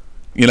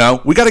 You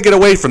know, we got to get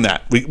away from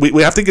that.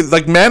 We have to get,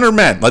 like, men are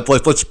men.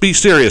 Let's be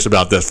serious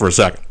about this for a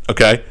second,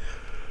 okay?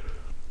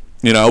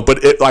 You know,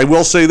 but I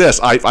will say this.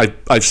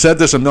 I've said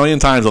this a million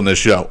times on this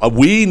show.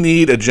 We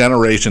need a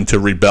generation to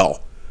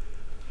rebel.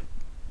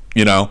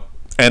 You know,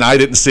 and I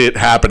didn't see it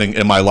happening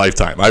in my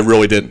lifetime. I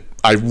really didn't.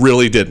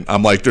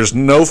 I'm like, there's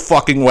no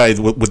fucking way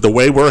with the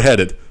way we're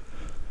headed.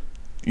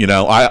 You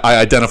know, I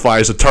identify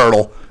as a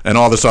turtle and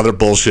all this other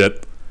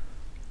bullshit.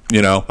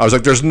 You know, I was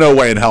like, there's no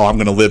way in hell I'm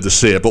going to live to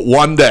see it. But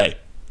one day,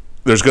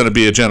 there's going to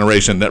be a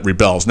generation that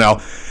rebels.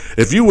 Now,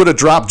 if you would have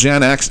dropped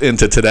Gen X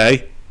into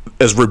today,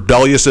 as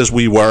rebellious as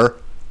we were,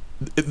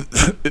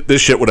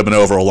 this shit would have been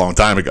over a long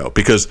time ago.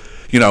 Because,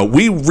 you know,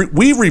 we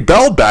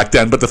rebelled back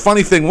then. But the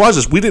funny thing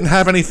was we didn't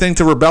have anything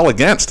to rebel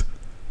against.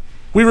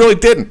 We really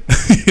didn't.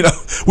 You know,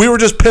 we were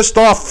just pissed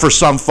off for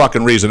some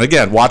fucking reason.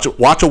 Again, watch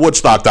a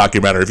Woodstock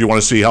documentary if you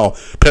want to see how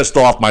pissed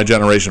off my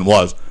generation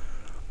was.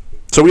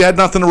 So we had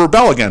nothing to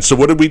rebel against. So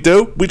what did we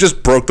do? We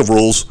just broke the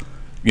rules,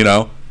 you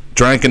know,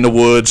 drank in the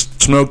woods,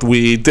 smoked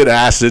weed, did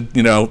acid,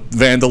 you know,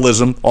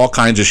 vandalism, all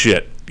kinds of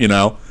shit, you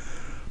know.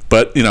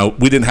 But, you know,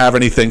 we didn't have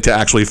anything to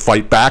actually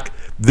fight back.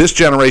 This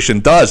generation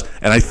does,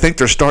 and I think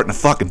they're starting to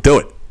fucking do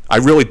it. I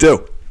really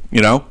do,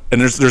 you know.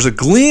 And there's a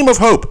gleam of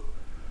hope,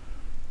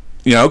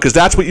 you know, because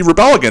that's what you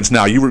rebel against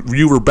now. You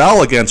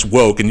rebel against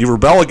woke, and you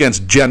rebel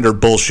against gender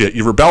bullshit.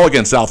 You rebel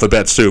against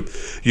alphabet soup.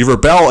 You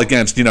rebel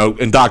against, you know,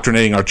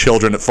 indoctrinating our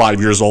children at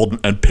 5 years old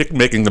and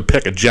making them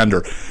pick a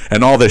gender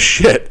and all this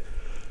shit,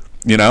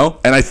 you know.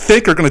 And I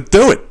think they're going to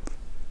do it.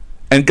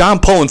 And God, I'm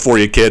pulling for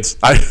you, kids.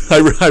 I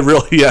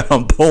really am.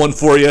 I'm pulling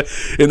for you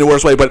in the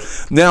worst way. But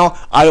now,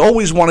 I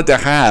always wanted to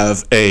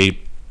have a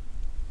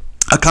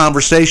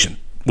conversation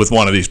with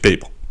one of these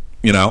people,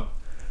 you know.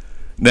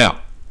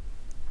 Now,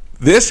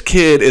 this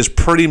kid is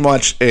pretty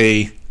much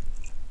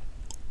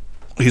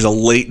he's a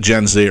late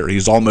Gen Zer.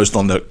 He's almost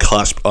on the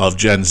cusp of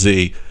Gen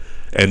Z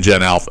and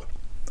Gen Alpha.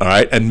 All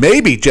right, and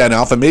maybe Gen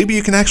Alpha, maybe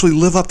you can actually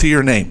live up to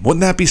your name.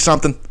 Wouldn't that be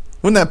something?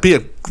 Wouldn't that be a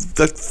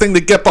thing to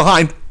get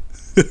behind?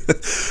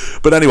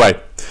 But anyway,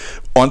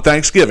 on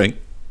Thanksgiving,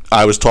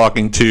 I was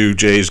talking to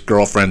Jay's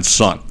girlfriend's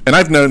son, and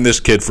I've known this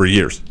kid for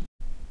years.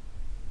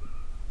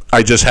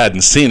 I just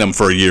hadn't seen him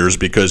for years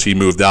because he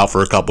moved out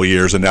for a couple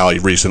years, and now he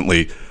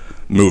recently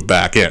moved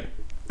back in,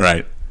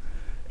 right?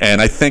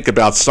 And I think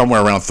about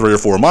somewhere around 3 or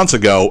 4 months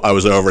ago, I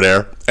was over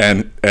there,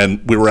 and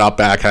we were out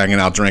back hanging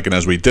out, drinking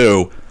as we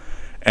do.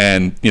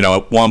 And, you know,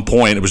 at one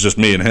point, it was just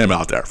me and him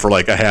out there for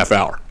like a half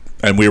hour.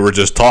 And we were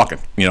just talking,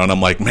 you know, and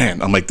I'm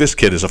like, this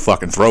kid is a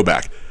fucking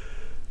throwback.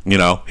 You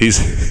know,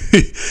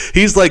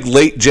 he's like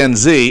late Gen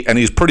Z, and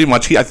he's pretty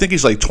much, I think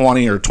he's like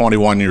 20 or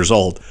 21 years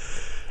old.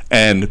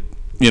 And,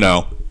 you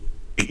know,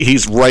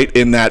 he's right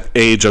in that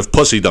age of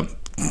pussydom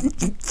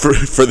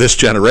for this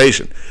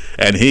generation.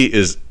 And he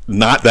is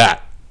not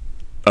that,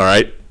 all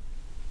right?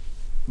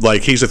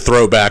 Like, he's a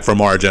throwback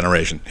from our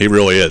generation. He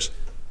really is.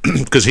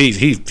 Because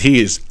he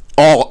is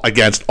all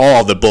against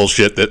all the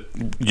bullshit that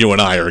you and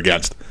I are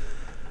against.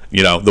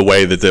 You know, the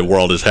way that the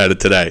world is headed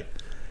today.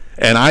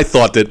 And I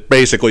thought that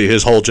basically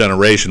his whole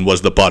generation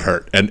was the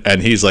butthurt.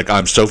 And he's like,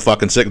 I'm so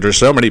fucking sick. There's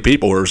so many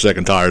people who are sick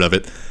and tired of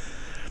it.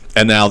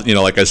 And now, you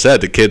know, like I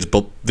said, the kids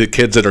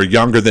that are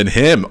younger than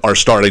him are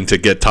starting to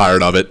get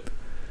tired of it.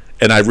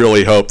 And I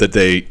really hope that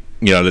they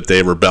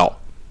rebel,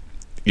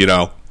 you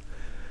know.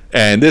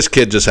 And this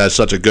kid just has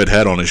such a good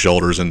head on his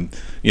shoulders, and,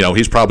 you know,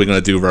 he's probably going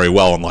to do very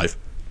well in life,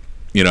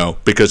 you know,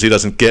 because he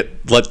doesn't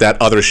let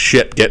that other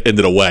shit get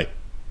into the way,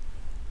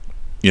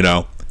 you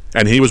know.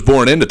 And he was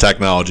born into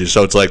technology,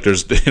 so it's like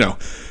there's, you know,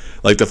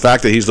 like the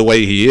fact that he's the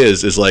way he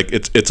is like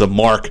it's a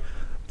mark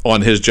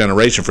on his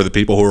generation for the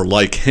people who are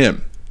like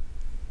him.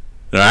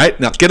 All right,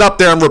 now get up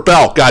there and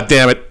rebel, God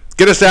damn it,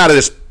 get us out of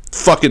this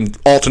fucking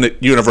alternate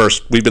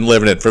universe we've been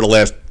living in for the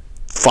last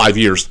 5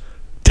 years,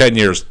 10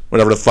 years,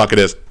 whatever the fuck it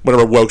is,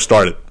 whatever woke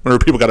started,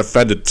 whenever people got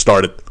offended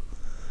started.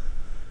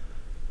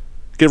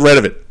 Get rid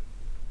of it.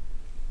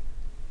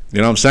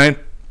 You know what I'm saying?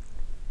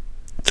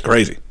 It's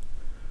crazy.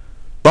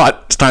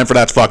 But it's time for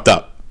That's Fucked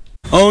Up.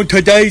 On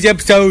today's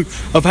episode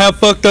of How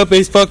Fucked Up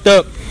Is Fucked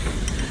Up,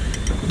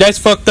 That's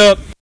Fucked Up.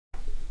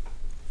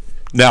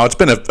 Now, it's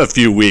been a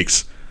few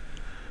weeks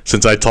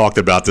since I talked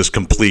about this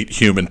complete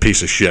human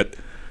piece of shit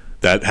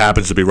that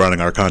happens to be running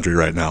our country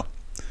right now.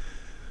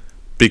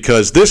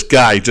 Because this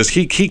guy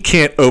he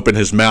can't open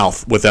his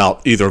mouth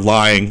without either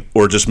lying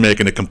or just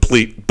making a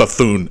complete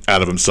buffoon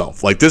out of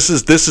himself. Like, this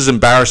is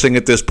embarrassing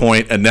at this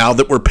point, and now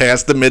that we're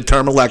past the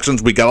midterm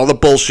elections, we got all the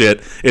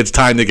bullshit, it's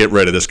time to get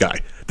rid of this guy.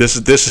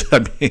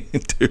 I mean,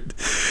 dude,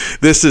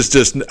 this is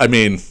just, I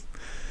mean,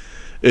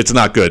 it's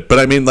not good. But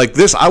I mean, like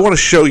this, I want to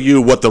show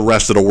you what the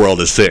rest of the world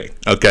is seeing,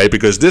 okay?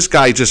 Because this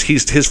guy just, he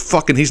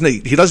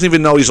doesn't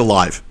even know he's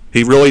alive.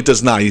 He really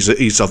does not.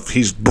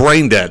 He's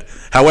brain dead.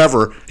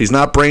 However, he's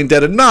not brain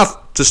dead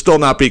enough to still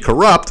not be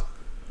corrupt,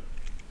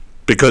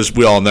 because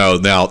we all know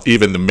now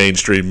even the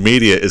mainstream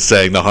media is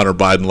saying the Hunter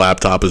Biden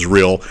laptop is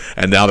real,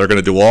 and now they're going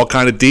to do all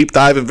kind of deep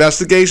dive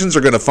investigations.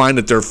 They're going to find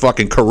that they're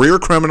fucking career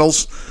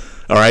criminals,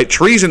 all right,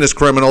 treasonous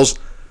criminals,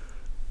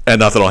 and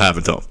nothing will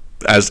happen to them.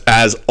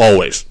 As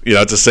always, you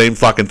know, it's the same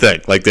fucking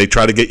thing. Like, they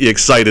try to get you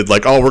excited,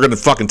 like, oh, we're going to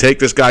fucking take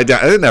this guy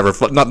down.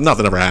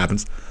 Nothing ever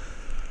happens.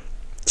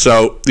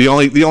 So the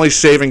only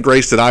saving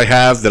grace that I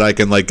have that I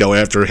can like go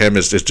after him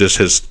is just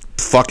his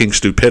fucking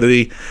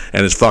stupidity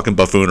and his fucking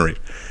buffoonery.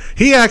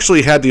 He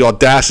actually had the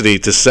audacity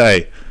to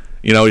say,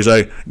 you know, he's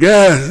like,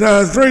 yeah,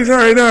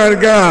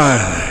 339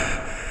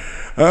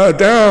 gone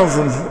down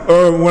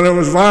from when it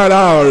was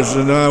 $5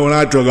 and when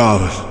I took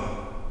office.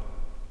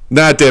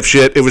 Nah,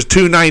 dipshit, it was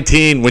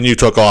 $2.19 when you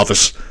took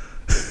office.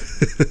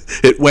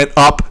 It went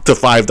up to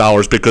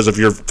 $5 because of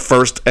your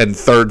first and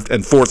third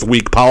and fourth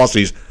week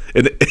policies.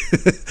 And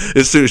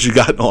as soon as you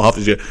got in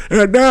office, you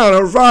went down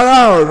over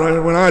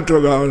 $5 when I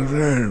took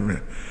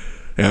office.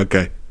 Yeah,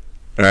 okay.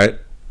 All right.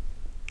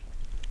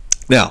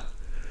 Now,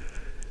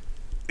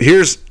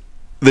 here's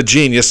the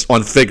genius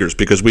on figures,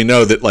 because we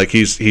know that like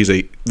he's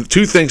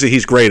two things that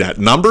he's great at: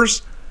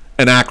 numbers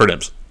and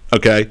acronyms.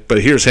 Okay, but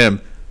here's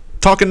him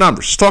talking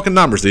numbers. He's talking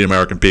numbers to the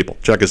American people.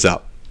 Check us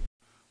out.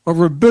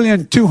 Over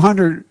 $1.2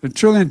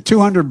 trillion.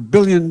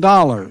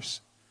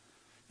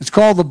 It's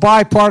called the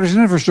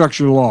Bipartisan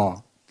Infrastructure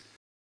Law.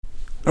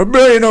 $1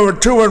 billion over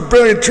 $2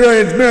 billion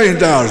trillion million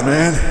dollars,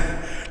 man.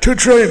 $2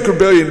 trillion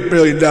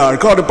billion dollars.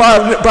 Called the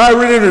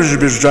Bipartisan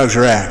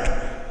Infrastructure Act.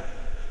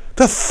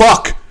 The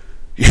fuck?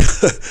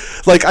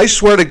 Like, I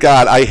swear to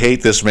God, I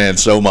hate this man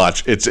so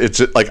much. It's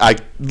like,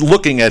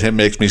 looking at him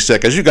makes me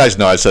sick. As you guys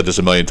know, I've said this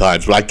a million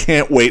times, but I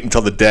can't wait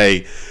until the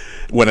day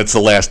when it's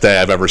the last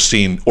day I've ever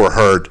seen or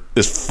heard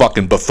this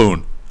fucking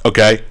buffoon.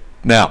 Okay?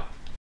 Now,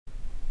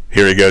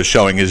 here he goes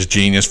showing his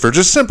genius for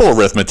just simple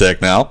arithmetic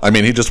now. I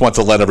mean, he just wants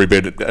to let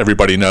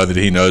everybody know that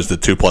he knows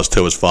that 2 plus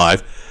 2 is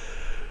 5.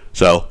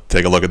 So,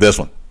 take a look at this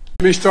one.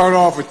 Let me start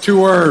off with 2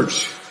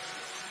 words.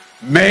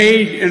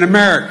 Made in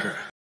America.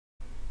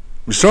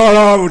 We start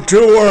off with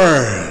 2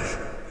 words.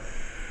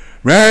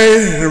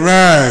 Made in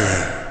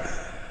America.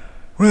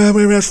 Well,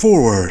 maybe that's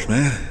 4 words,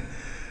 man.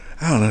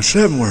 I don't know,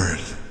 7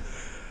 words.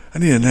 I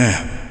need a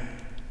nap.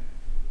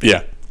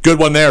 Yeah, good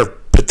one there,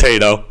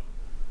 potato.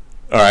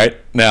 All right,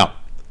 now,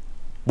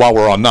 while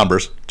we're on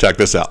numbers, check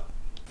this out.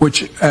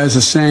 Which, as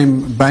the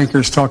same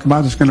bankers talk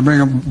about, is going to bring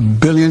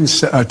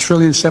 $1.7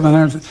 trillion.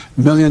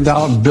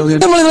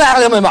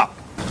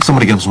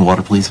 Somebody get him some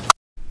water, please.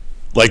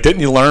 Like,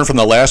 didn't you learn from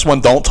the last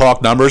one? Don't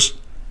talk numbers.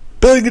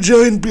 Billion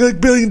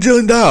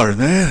jillion dollars,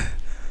 man.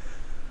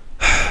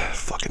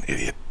 Fucking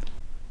idiot.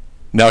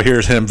 Now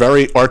here's him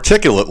very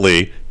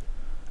articulately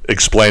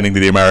explaining to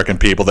the American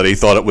people that he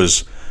thought it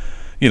was,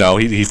 you know,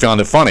 he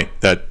found it funny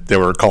that they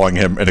were calling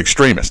him an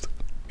extremist.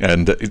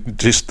 And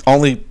just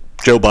only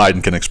Joe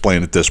Biden can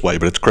explain it this way,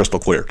 but it's crystal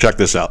clear. Check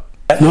this out.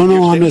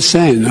 No, I'm just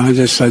saying. I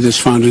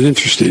just found it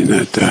interesting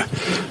that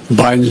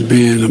Biden's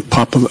being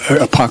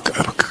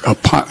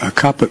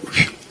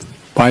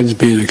Biden's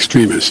being an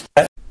extremist.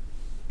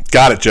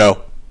 Got it,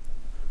 Joe.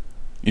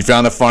 You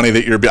found it funny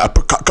that you're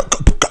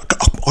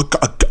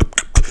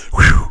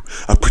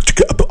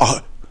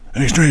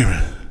an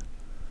extremist.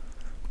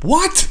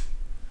 What?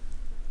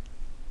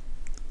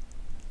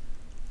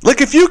 Like,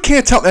 if you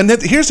can't tell, and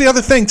here's the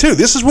other thing too.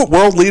 This is what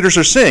world leaders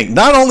are seeing.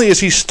 Not only is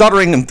he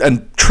stuttering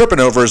and tripping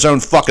over his own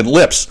fucking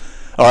lips,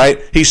 all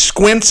right, he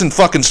squints and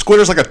fucking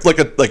squitters like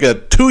a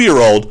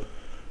 2-year-old.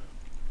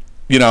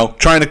 You know,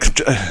 trying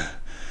to.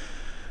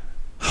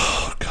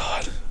 Oh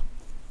God.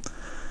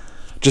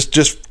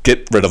 Just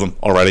get rid of him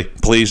already,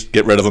 please.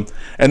 Get rid of him.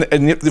 And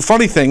the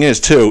funny thing is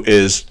too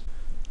is,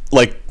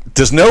 like,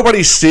 does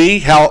nobody see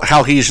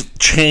how he's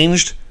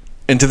changed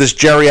into this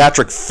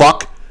geriatric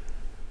fuck?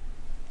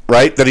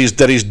 Right, that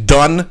he's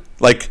done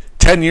like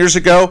 10 years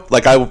ago.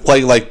 Like, I would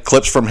play like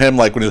clips from him,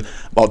 like when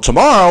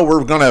tomorrow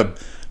we're gonna,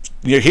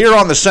 you're here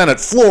on the Senate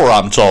floor,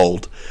 I'm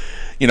told,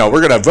 you know, we're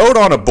gonna vote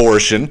on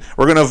abortion,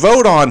 we're gonna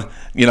vote on,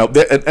 you know,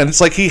 and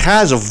it's like he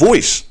has a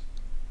voice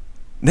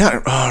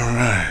now. All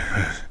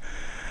right,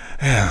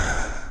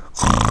 yeah.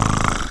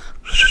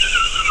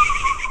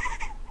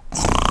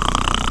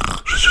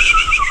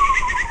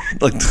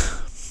 Like,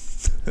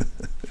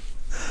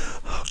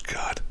 oh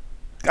God.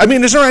 I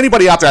mean, is there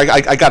anybody out there,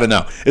 I got to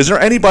know, is there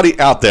anybody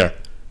out there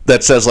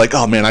that says like,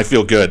 oh man, I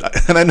feel good?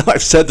 And I know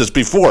I've said this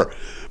before,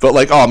 but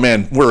like, oh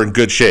man, we're in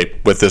good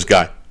shape with this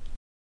guy.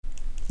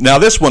 Now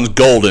this one's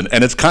golden,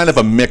 and it's kind of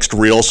a mixed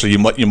reel, so you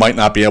might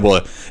not be able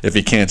to, if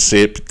you can't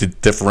see it, to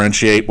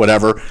differentiate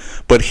whatever.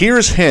 But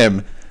here's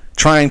him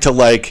trying to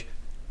like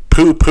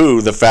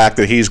poo-poo the fact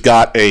that he's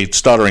got a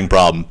stuttering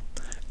problem,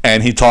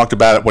 and he talked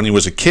about it when he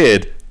was a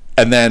kid,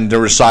 and then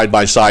there were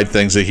side-by-side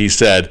things that he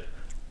said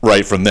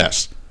right from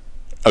this.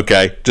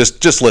 Okay,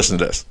 just listen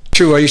to this.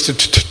 True, I used to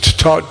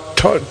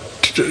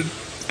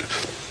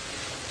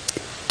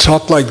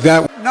talk like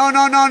that. No.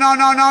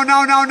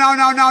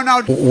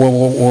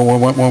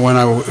 When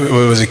I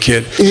was a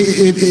kid.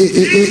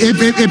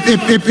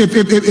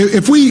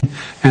 If we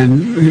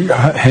and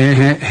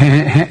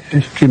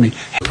excuse me,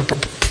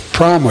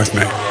 prom with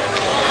me.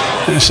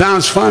 It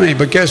sounds funny,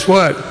 but guess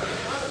what?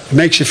 It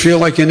makes you feel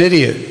like an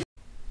idiot.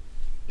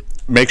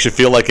 Makes you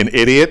feel like an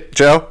idiot,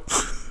 Joe?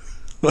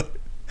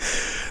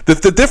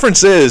 The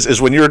difference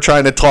is when you were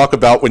trying to talk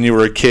about when you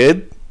were a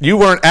kid, you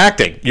weren't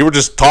acting. You were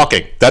just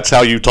talking. That's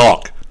how you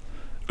talk.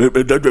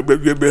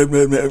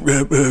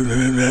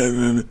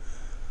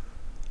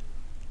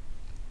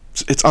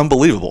 It's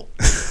unbelievable.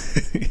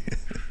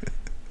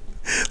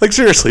 Like,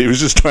 seriously, he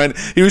was trying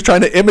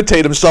to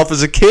imitate himself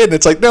as a kid, and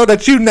it's like, no,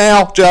 that's you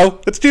now, Joe.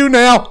 That's you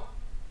now.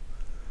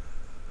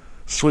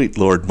 Sweet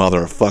Lord,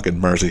 mother of fucking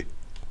mercy.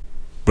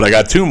 But I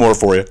got 2 more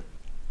for you.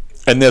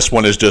 And this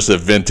one is just a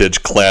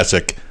vintage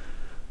classic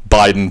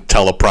Biden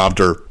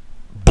teleprompter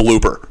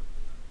blooper.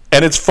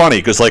 And it's funny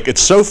because, like, it's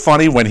so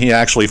funny when he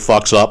actually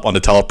fucks up on the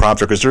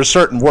teleprompter, because there's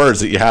certain words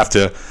that you have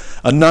to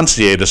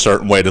enunciate a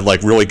certain way to,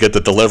 like, really get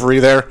the delivery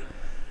there.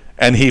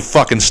 And he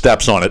fucking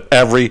steps on it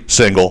every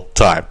single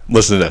time.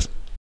 Listen to this.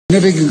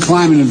 Significant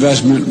climate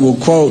investment will,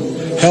 quote,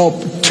 help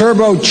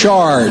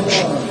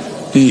turbocharge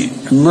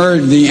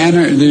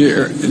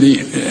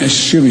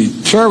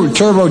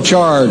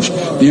turbocharge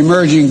the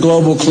emerging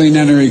global clean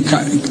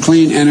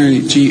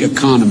energy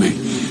economy.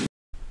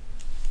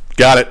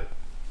 Got it.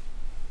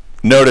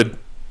 Noted.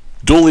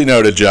 Duly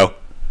noted, Joe.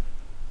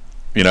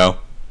 You know,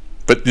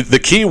 but the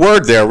key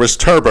word there was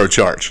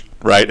turbocharge,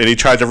 right? And he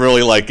tried to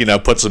really, like, you know,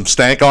 put some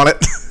stank on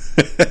it.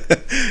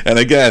 And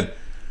again,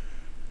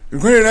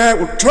 clean that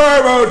with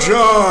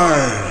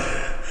turbocharge.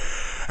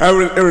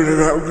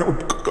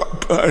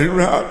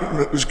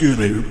 Excuse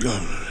me.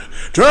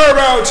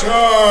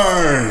 Turbocharge.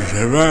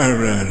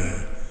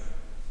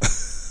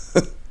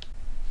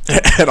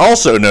 And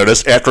also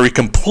notice, after he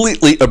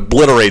completely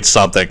obliterates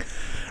something,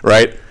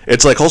 right?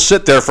 It's like he'll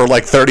sit there for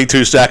like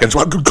 32 seconds,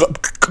 and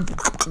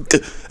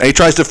he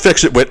tries to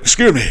fix it with,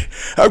 excuse me.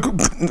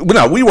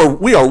 No, we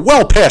are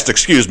well past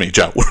excuse me,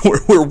 Joe.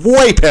 We're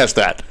way past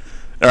that.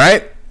 All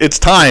right? It's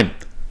time.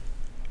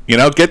 You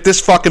know, get this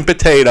fucking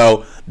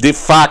potato the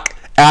fuck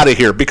out of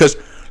here. Because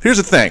here's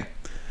the thing.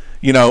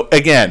 You know,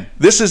 again,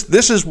 this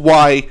is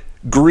why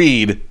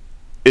greed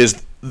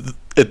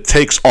it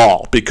takes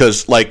all,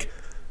 because like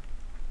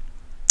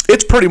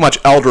it's pretty much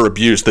elder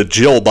abuse that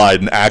Jill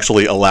Biden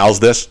actually allows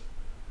this.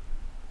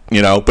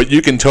 You know, but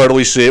you can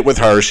totally see it with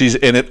her. She's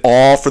in it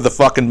all for the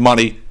fucking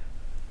money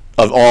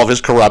of all of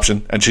his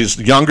corruption, and she's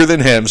younger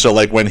than him, so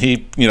like when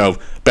he, you know,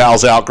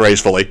 bows out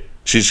gracefully,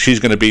 she's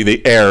going to be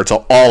the heir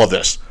to all of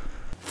this.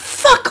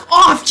 Fuck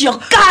off,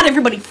 Jill. God,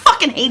 everybody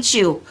fucking hates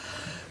you.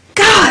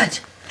 God.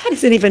 That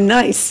isn't even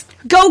nice.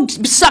 Go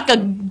suck a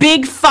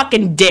big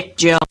fucking dick,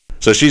 Jill.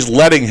 So she's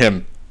letting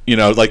him, you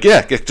know, like,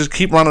 yeah, just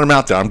keep running him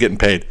out there. I'm getting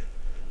paid.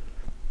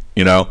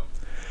 You know?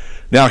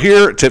 Now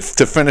here, to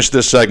finish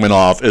this segment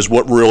off, is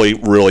what really,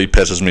 really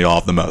pisses me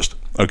off the most.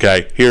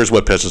 Okay? Here's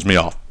what pisses me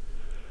off.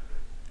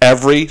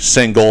 Every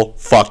single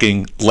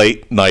fucking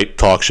late night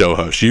talk show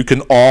host. You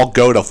can all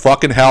go to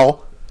fucking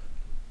hell.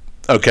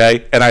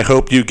 Okay? And I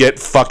hope you get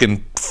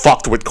fucking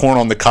fucked with corn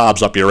on the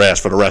cobs up your ass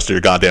for the rest of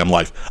your goddamn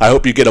life. I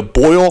hope you get a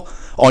boil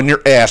on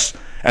your ass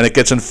and it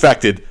gets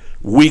infected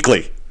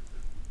weekly.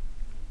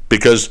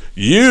 Because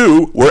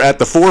you were at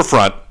the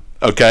forefront,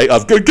 okay,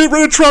 of get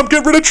rid of Trump,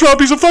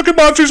 he's a fucking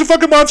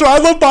monster, I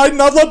love Biden,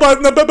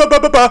 blah, blah,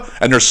 blah, blah.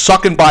 And they're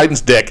sucking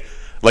Biden's dick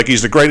like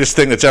he's the greatest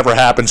thing that's ever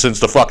happened since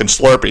the fucking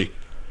Slurpee.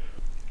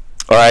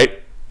 All right?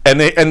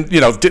 And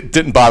you know,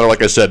 didn't bother,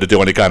 like I said, to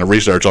do any kind of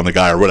research on the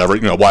guy or whatever.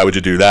 You know, why would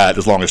you do that?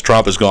 As long as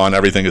Trump is gone,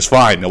 everything is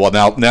fine. Well,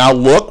 now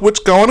look what's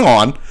going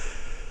on.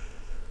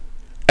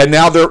 And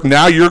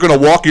now you're going to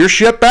walk your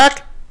shit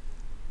back?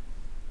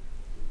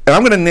 And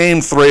I'm going to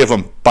name 3 of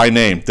them by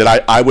name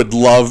that I would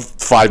love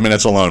 5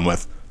 minutes alone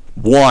with.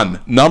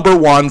 Number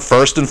one,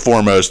 first and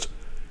foremost,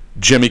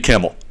 Jimmy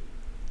Kimmel.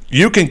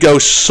 You can go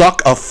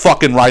suck a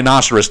fucking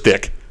rhinoceros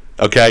dick,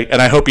 okay?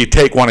 And I hope you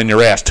take one in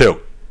your ass, too.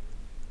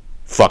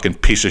 Fucking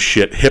piece of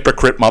shit.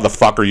 Hypocrite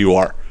motherfucker you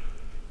are.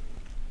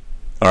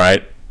 All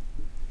right?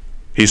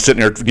 He's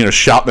sitting there, you know,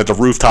 shouting at the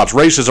rooftops,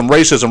 racism,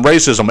 racism,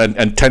 racism.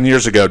 And 10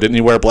 years ago, didn't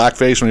he wear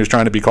blackface when he was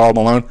trying to be Karl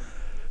Malone?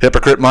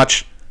 Hypocrite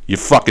much? You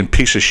fucking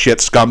piece of shit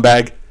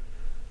scumbag.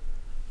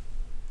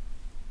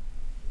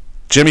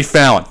 Jimmy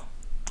Fallon.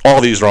 All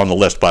these are on the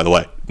list, by the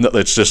way.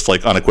 It's just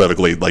like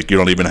unequivocally, like you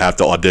don't even have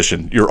to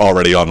audition. You're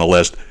already on the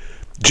list.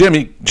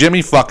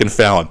 Jimmy fucking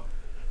Fallon.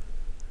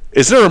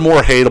 Is there a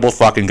more hateable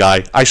fucking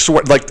guy? I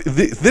swear, like,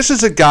 this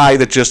is a guy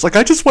that just, like,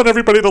 I just want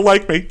everybody to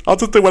like me. I'll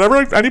just do whatever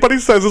anybody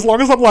says as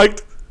long as I'm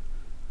liked.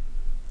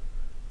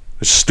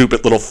 His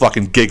stupid little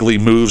fucking giggly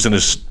moves and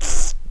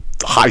his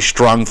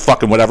high-strung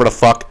fucking whatever the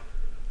fuck.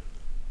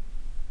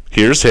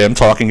 Here's him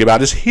talking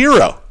about his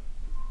hero,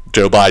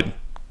 Joe Biden.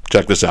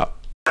 Check this out.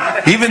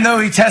 Even though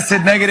he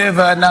tested negative,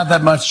 not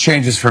that much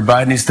changes for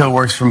Biden. He still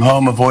works from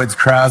home, avoids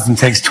crowds, and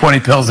takes 20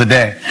 pills a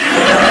day.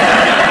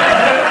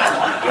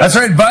 That's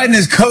right, Biden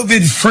is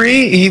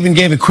COVID-free. He even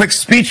gave a quick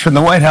speech from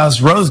the White House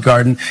Rose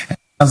Garden.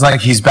 Sounds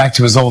like he's back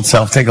to his old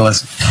self. Take a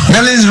listen.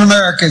 Millions of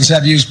Americans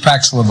have used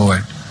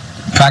Paxlovid.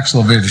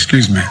 Paxlovid,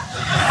 excuse me.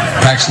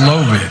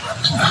 Paxlovid.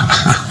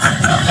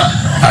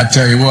 I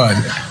tell you what,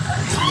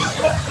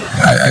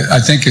 I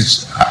think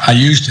I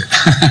used it.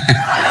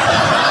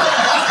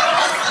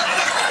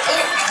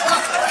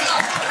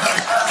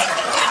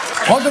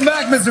 Welcome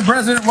back, Mr.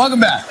 President. Welcome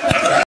back.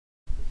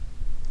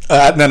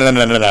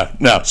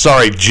 No.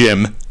 Sorry,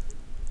 Jim.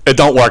 It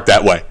don't work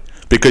that way.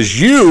 Because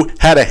you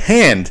had a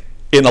hand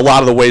in a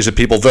lot of the ways that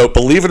people vote,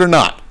 believe it or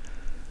not.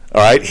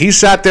 All right? He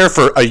sat there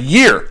for a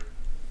year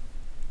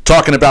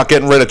talking about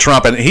getting rid of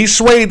Trump, and he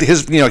swayed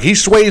he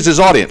sways his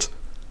audience.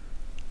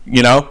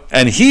 You know,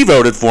 and he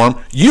voted for him.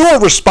 You are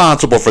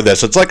responsible for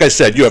this. It's like I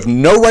said, you have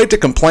no right to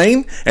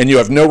complain, and you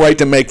have no right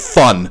to make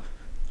fun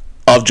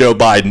of Joe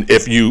Biden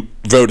if you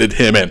voted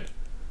him in.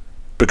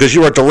 Because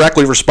you are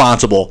directly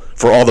responsible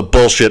for all the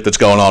bullshit that's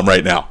going on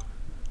right now.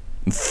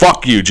 And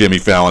fuck you, Jimmy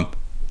Fallon.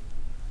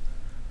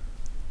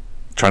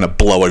 Trying to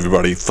blow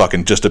everybody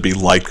fucking just to be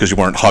liked because you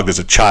weren't hugged as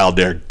a child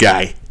there,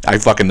 guy. I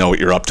fucking know what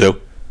you're up to.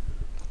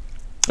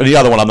 And the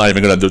other one I'm not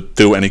even going to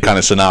do any kind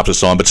of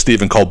synopsis on, but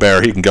Stephen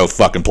Colbert, he can go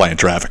fucking play in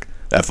traffic.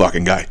 That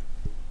fucking guy.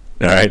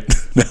 All right?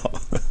 No.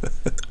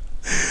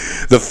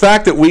 The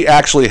fact that we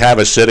actually have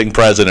a sitting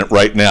president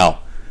right now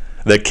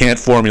that can't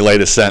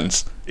formulate a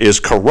sentence is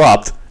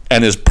corrupt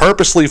and is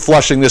purposely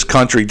flushing this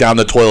country down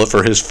the toilet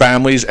for his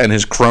family's and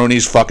his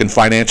cronies' fucking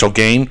financial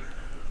gain.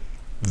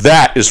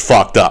 That is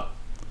fucked up.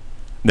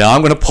 Now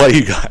I'm going to play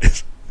you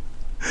guys.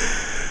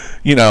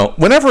 You know,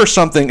 whenever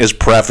something is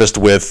prefaced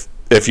with,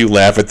 if you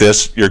laugh at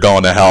this, you're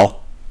going to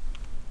hell,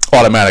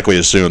 automatically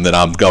assume that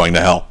I'm going to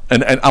hell.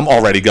 And I'm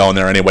already going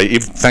there anyway.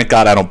 Thank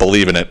God I don't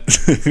believe in it.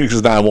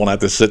 Because now I won't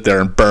have to sit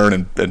there and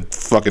burn and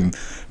fucking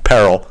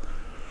peril.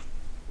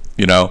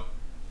 You know?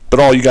 But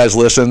all you guys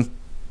listen,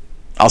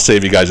 I'll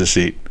save you guys a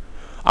seat.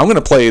 I'm going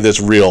to play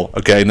this reel,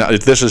 okay? Now,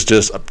 this is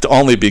just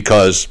only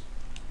because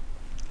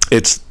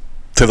it's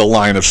to the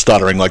line of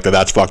stuttering like the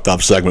That's Fucked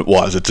Up segment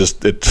was. It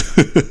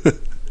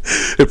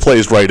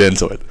plays right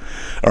into it.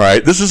 All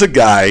right? This is a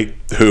guy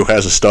who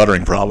has a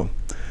stuttering problem.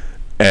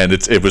 And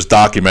it was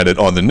documented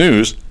on the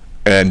news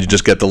and you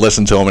just get to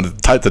listen to him.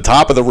 And at the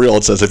top of the reel,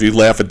 it says, if you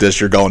laugh at this,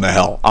 you're going to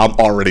hell. I'm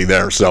already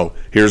there. So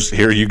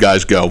here you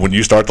guys go. When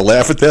you start to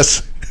laugh at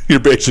this, you're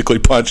basically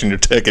punching your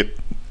ticket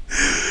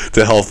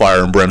to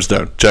hellfire and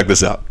brimstone. Check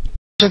this out.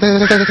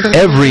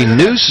 Every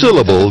new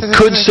syllable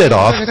could set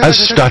off a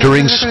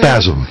stuttering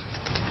spasm.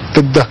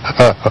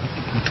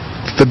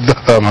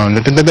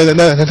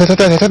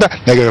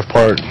 Negative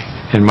part.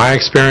 In my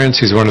experience,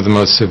 he's one of the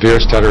most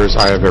severe stutterers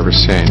I have ever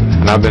seen.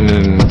 And I've been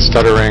in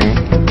stuttering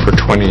for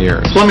 20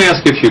 years. So let me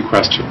ask you a few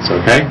questions,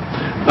 okay?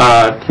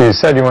 You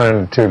said you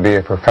wanted to be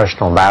a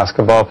professional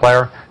basketball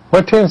player.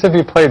 What teams have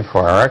you played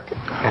for, Eric?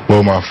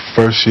 Well, my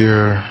first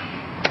year,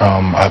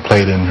 I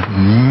played in...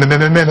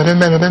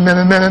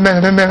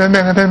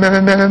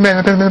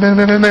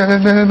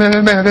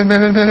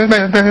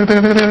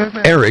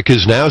 Eric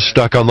is now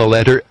stuck on the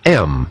letter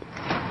M.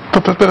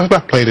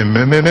 Played in...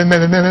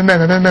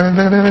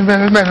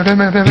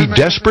 He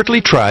desperately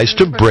tries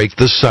to break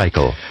the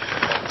cycle.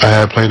 I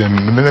had played in...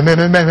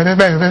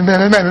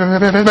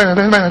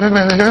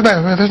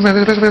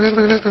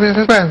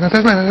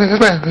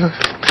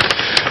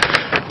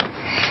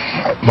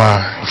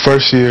 My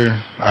first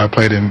year, I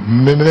played in...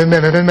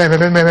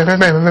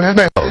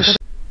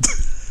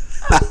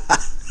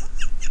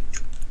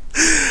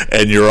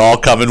 And you're all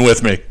coming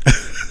with me.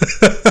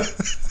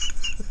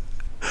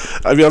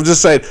 I mean, I'm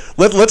just saying,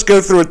 let's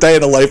go through a day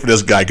in the life of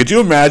this guy. Could you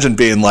imagine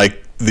being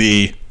like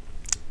the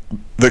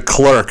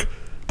clerk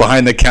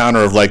behind the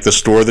counter of like the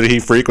store that he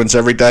frequents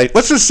every day?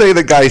 Let's just say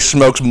the guy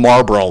smokes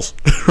Marlboros,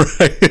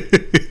 right?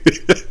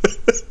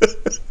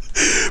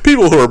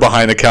 People who are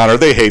behind the counter,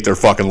 they hate their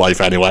fucking life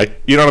anyway.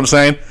 You know what I'm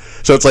saying?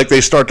 So it's like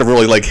they start to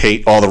really like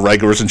hate all the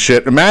regulars and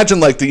shit.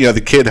 Imagine like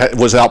the kid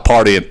was out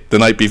partying the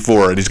night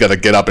before and he's got to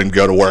get up and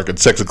go to work at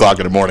 6 o'clock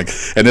in the morning,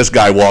 and this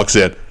guy walks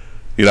in.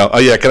 You know, oh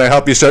yeah, can I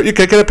help you, sir? You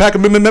can get a pack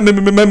of...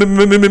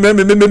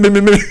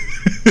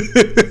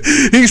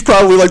 He's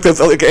probably like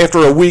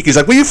after a week, he's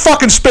like, will you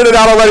fucking spit it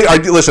out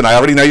already? Listen, I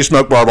already know you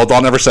smoke Marlboro.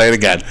 Don't ever say it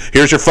again.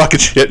 Here's your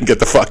fucking shit and get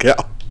the fuck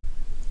out.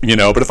 You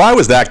know, but if I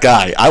was that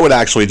guy, I would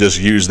actually just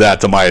use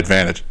that to my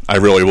advantage. I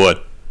really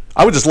would.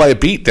 I would just lay a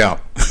beat down.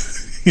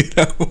 You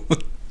know?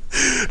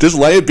 Just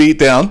lay a beat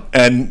down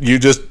and you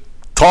just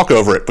talk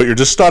over it, but you're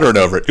just stuttering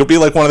over it. You'll be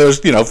like one of those,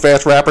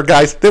 fast rapper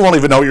guys. They won't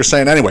even know what you're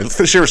saying anyway.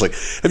 Seriously,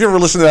 have you ever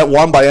listened to that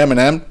one by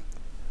Eminem?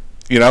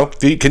 You know,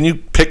 can you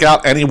pick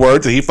out any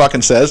word that he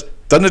fucking says?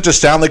 Doesn't it just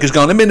sound like he's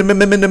going?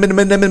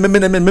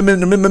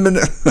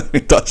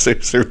 It does,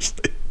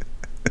 seriously.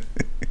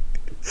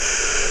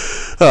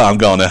 Oh, I'm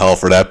going to hell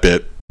for that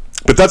bit.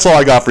 But that's all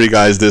I got for you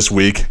guys this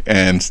week.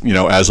 And,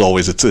 as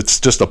always, it's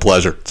just a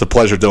pleasure. It's a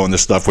pleasure doing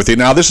this stuff with you.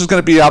 Now, this is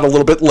going to be out a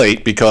little bit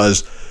late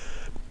because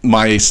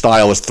my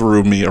stylist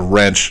threw me a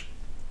wrench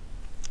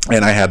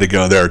and I had to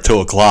go there at 2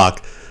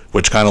 o'clock,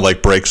 which kind of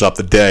like breaks up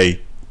the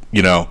day,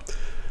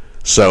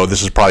 So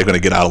this is probably going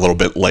to get out a little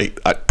bit late.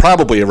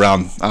 Probably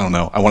around, I don't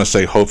know, I want to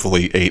say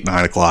hopefully 8,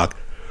 9 o'clock.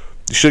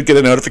 You should get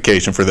a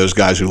notification for those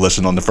guys who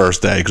listen on the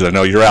first day, because I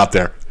know you're out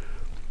there,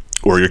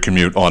 or your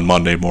commute on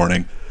Monday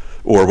morning,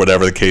 or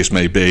whatever the case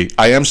may be.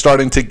 I am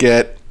starting to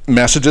get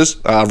messages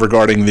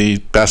regarding the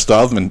best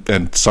of,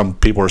 and some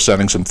people are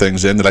sending some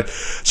things in that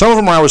some of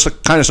them I was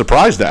kind of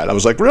surprised at. I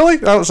was like,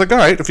 really? I was like, all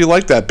right, if you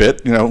like that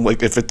bit,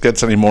 like if it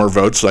gets any more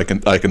votes, I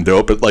can do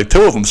it. But like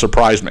 2 of them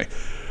surprised me.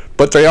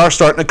 But they are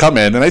starting to come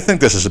in, and I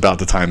think this is about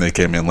the time they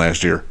came in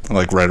last year,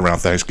 like right around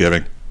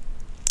Thanksgiving,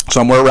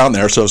 somewhere around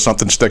there. So if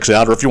something sticks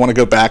out, or if you want to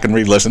go back and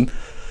re-listen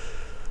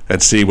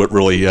and see what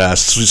really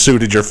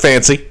suited your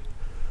fancy,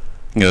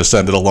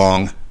 send it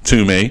along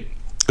to me,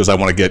 because I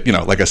want to get,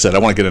 like I said, I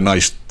want to get a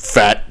nice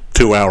fat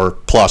 2-hour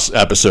plus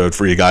episode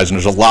for you guys, and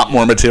there's a lot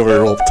more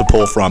material to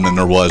pull from than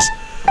there was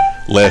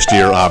last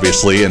year,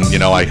 obviously. And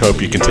I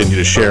hope you continue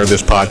to share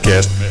this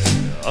podcast,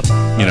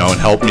 and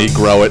help me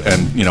grow it,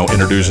 and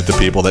introduce it to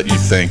people that you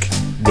think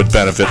would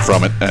benefit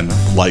from it and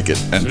like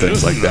it and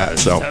things like that.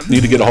 So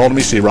need to get a hold of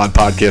me,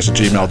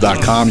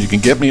 crodpodcast@gmail.com. You can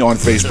get me on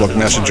Facebook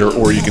Messenger,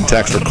 or you can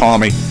text or call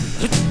me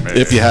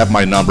if you have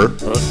my number.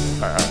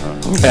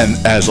 And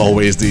as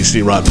always, the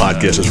C-Rod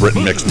Podcast is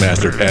written, mixed,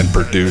 mastered, and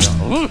produced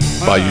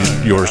by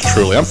yours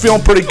truly. I'm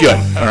feeling pretty good,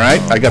 all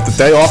right? I got the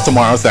day off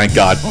tomorrow, thank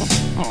God.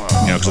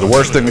 Because the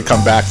worst thing to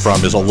come back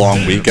from is a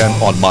long weekend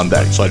on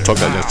Monday. So I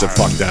said,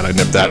 fuck that. I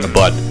nipped that in the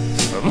bud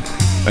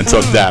and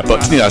took that.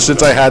 But,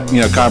 since I had,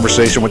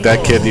 conversation with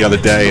that kid the other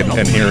day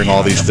and hearing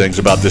all these things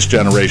about this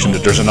generation,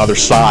 that there's another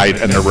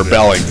side and they're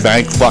rebelling,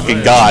 thank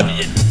fucking God.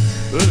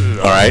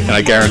 All right? And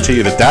I guarantee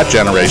you that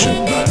generation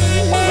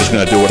is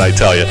going to do what I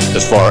tell you.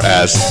 As far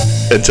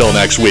as until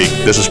next week,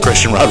 this is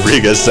Christian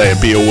Rodriguez saying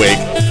be awake,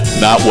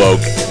 not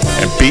woke,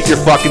 and beat your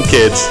fucking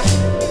kids.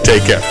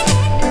 Take care.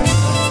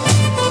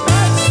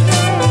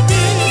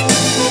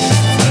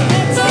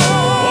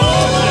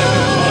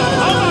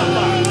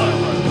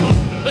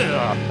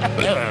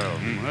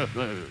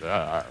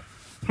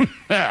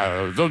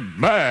 The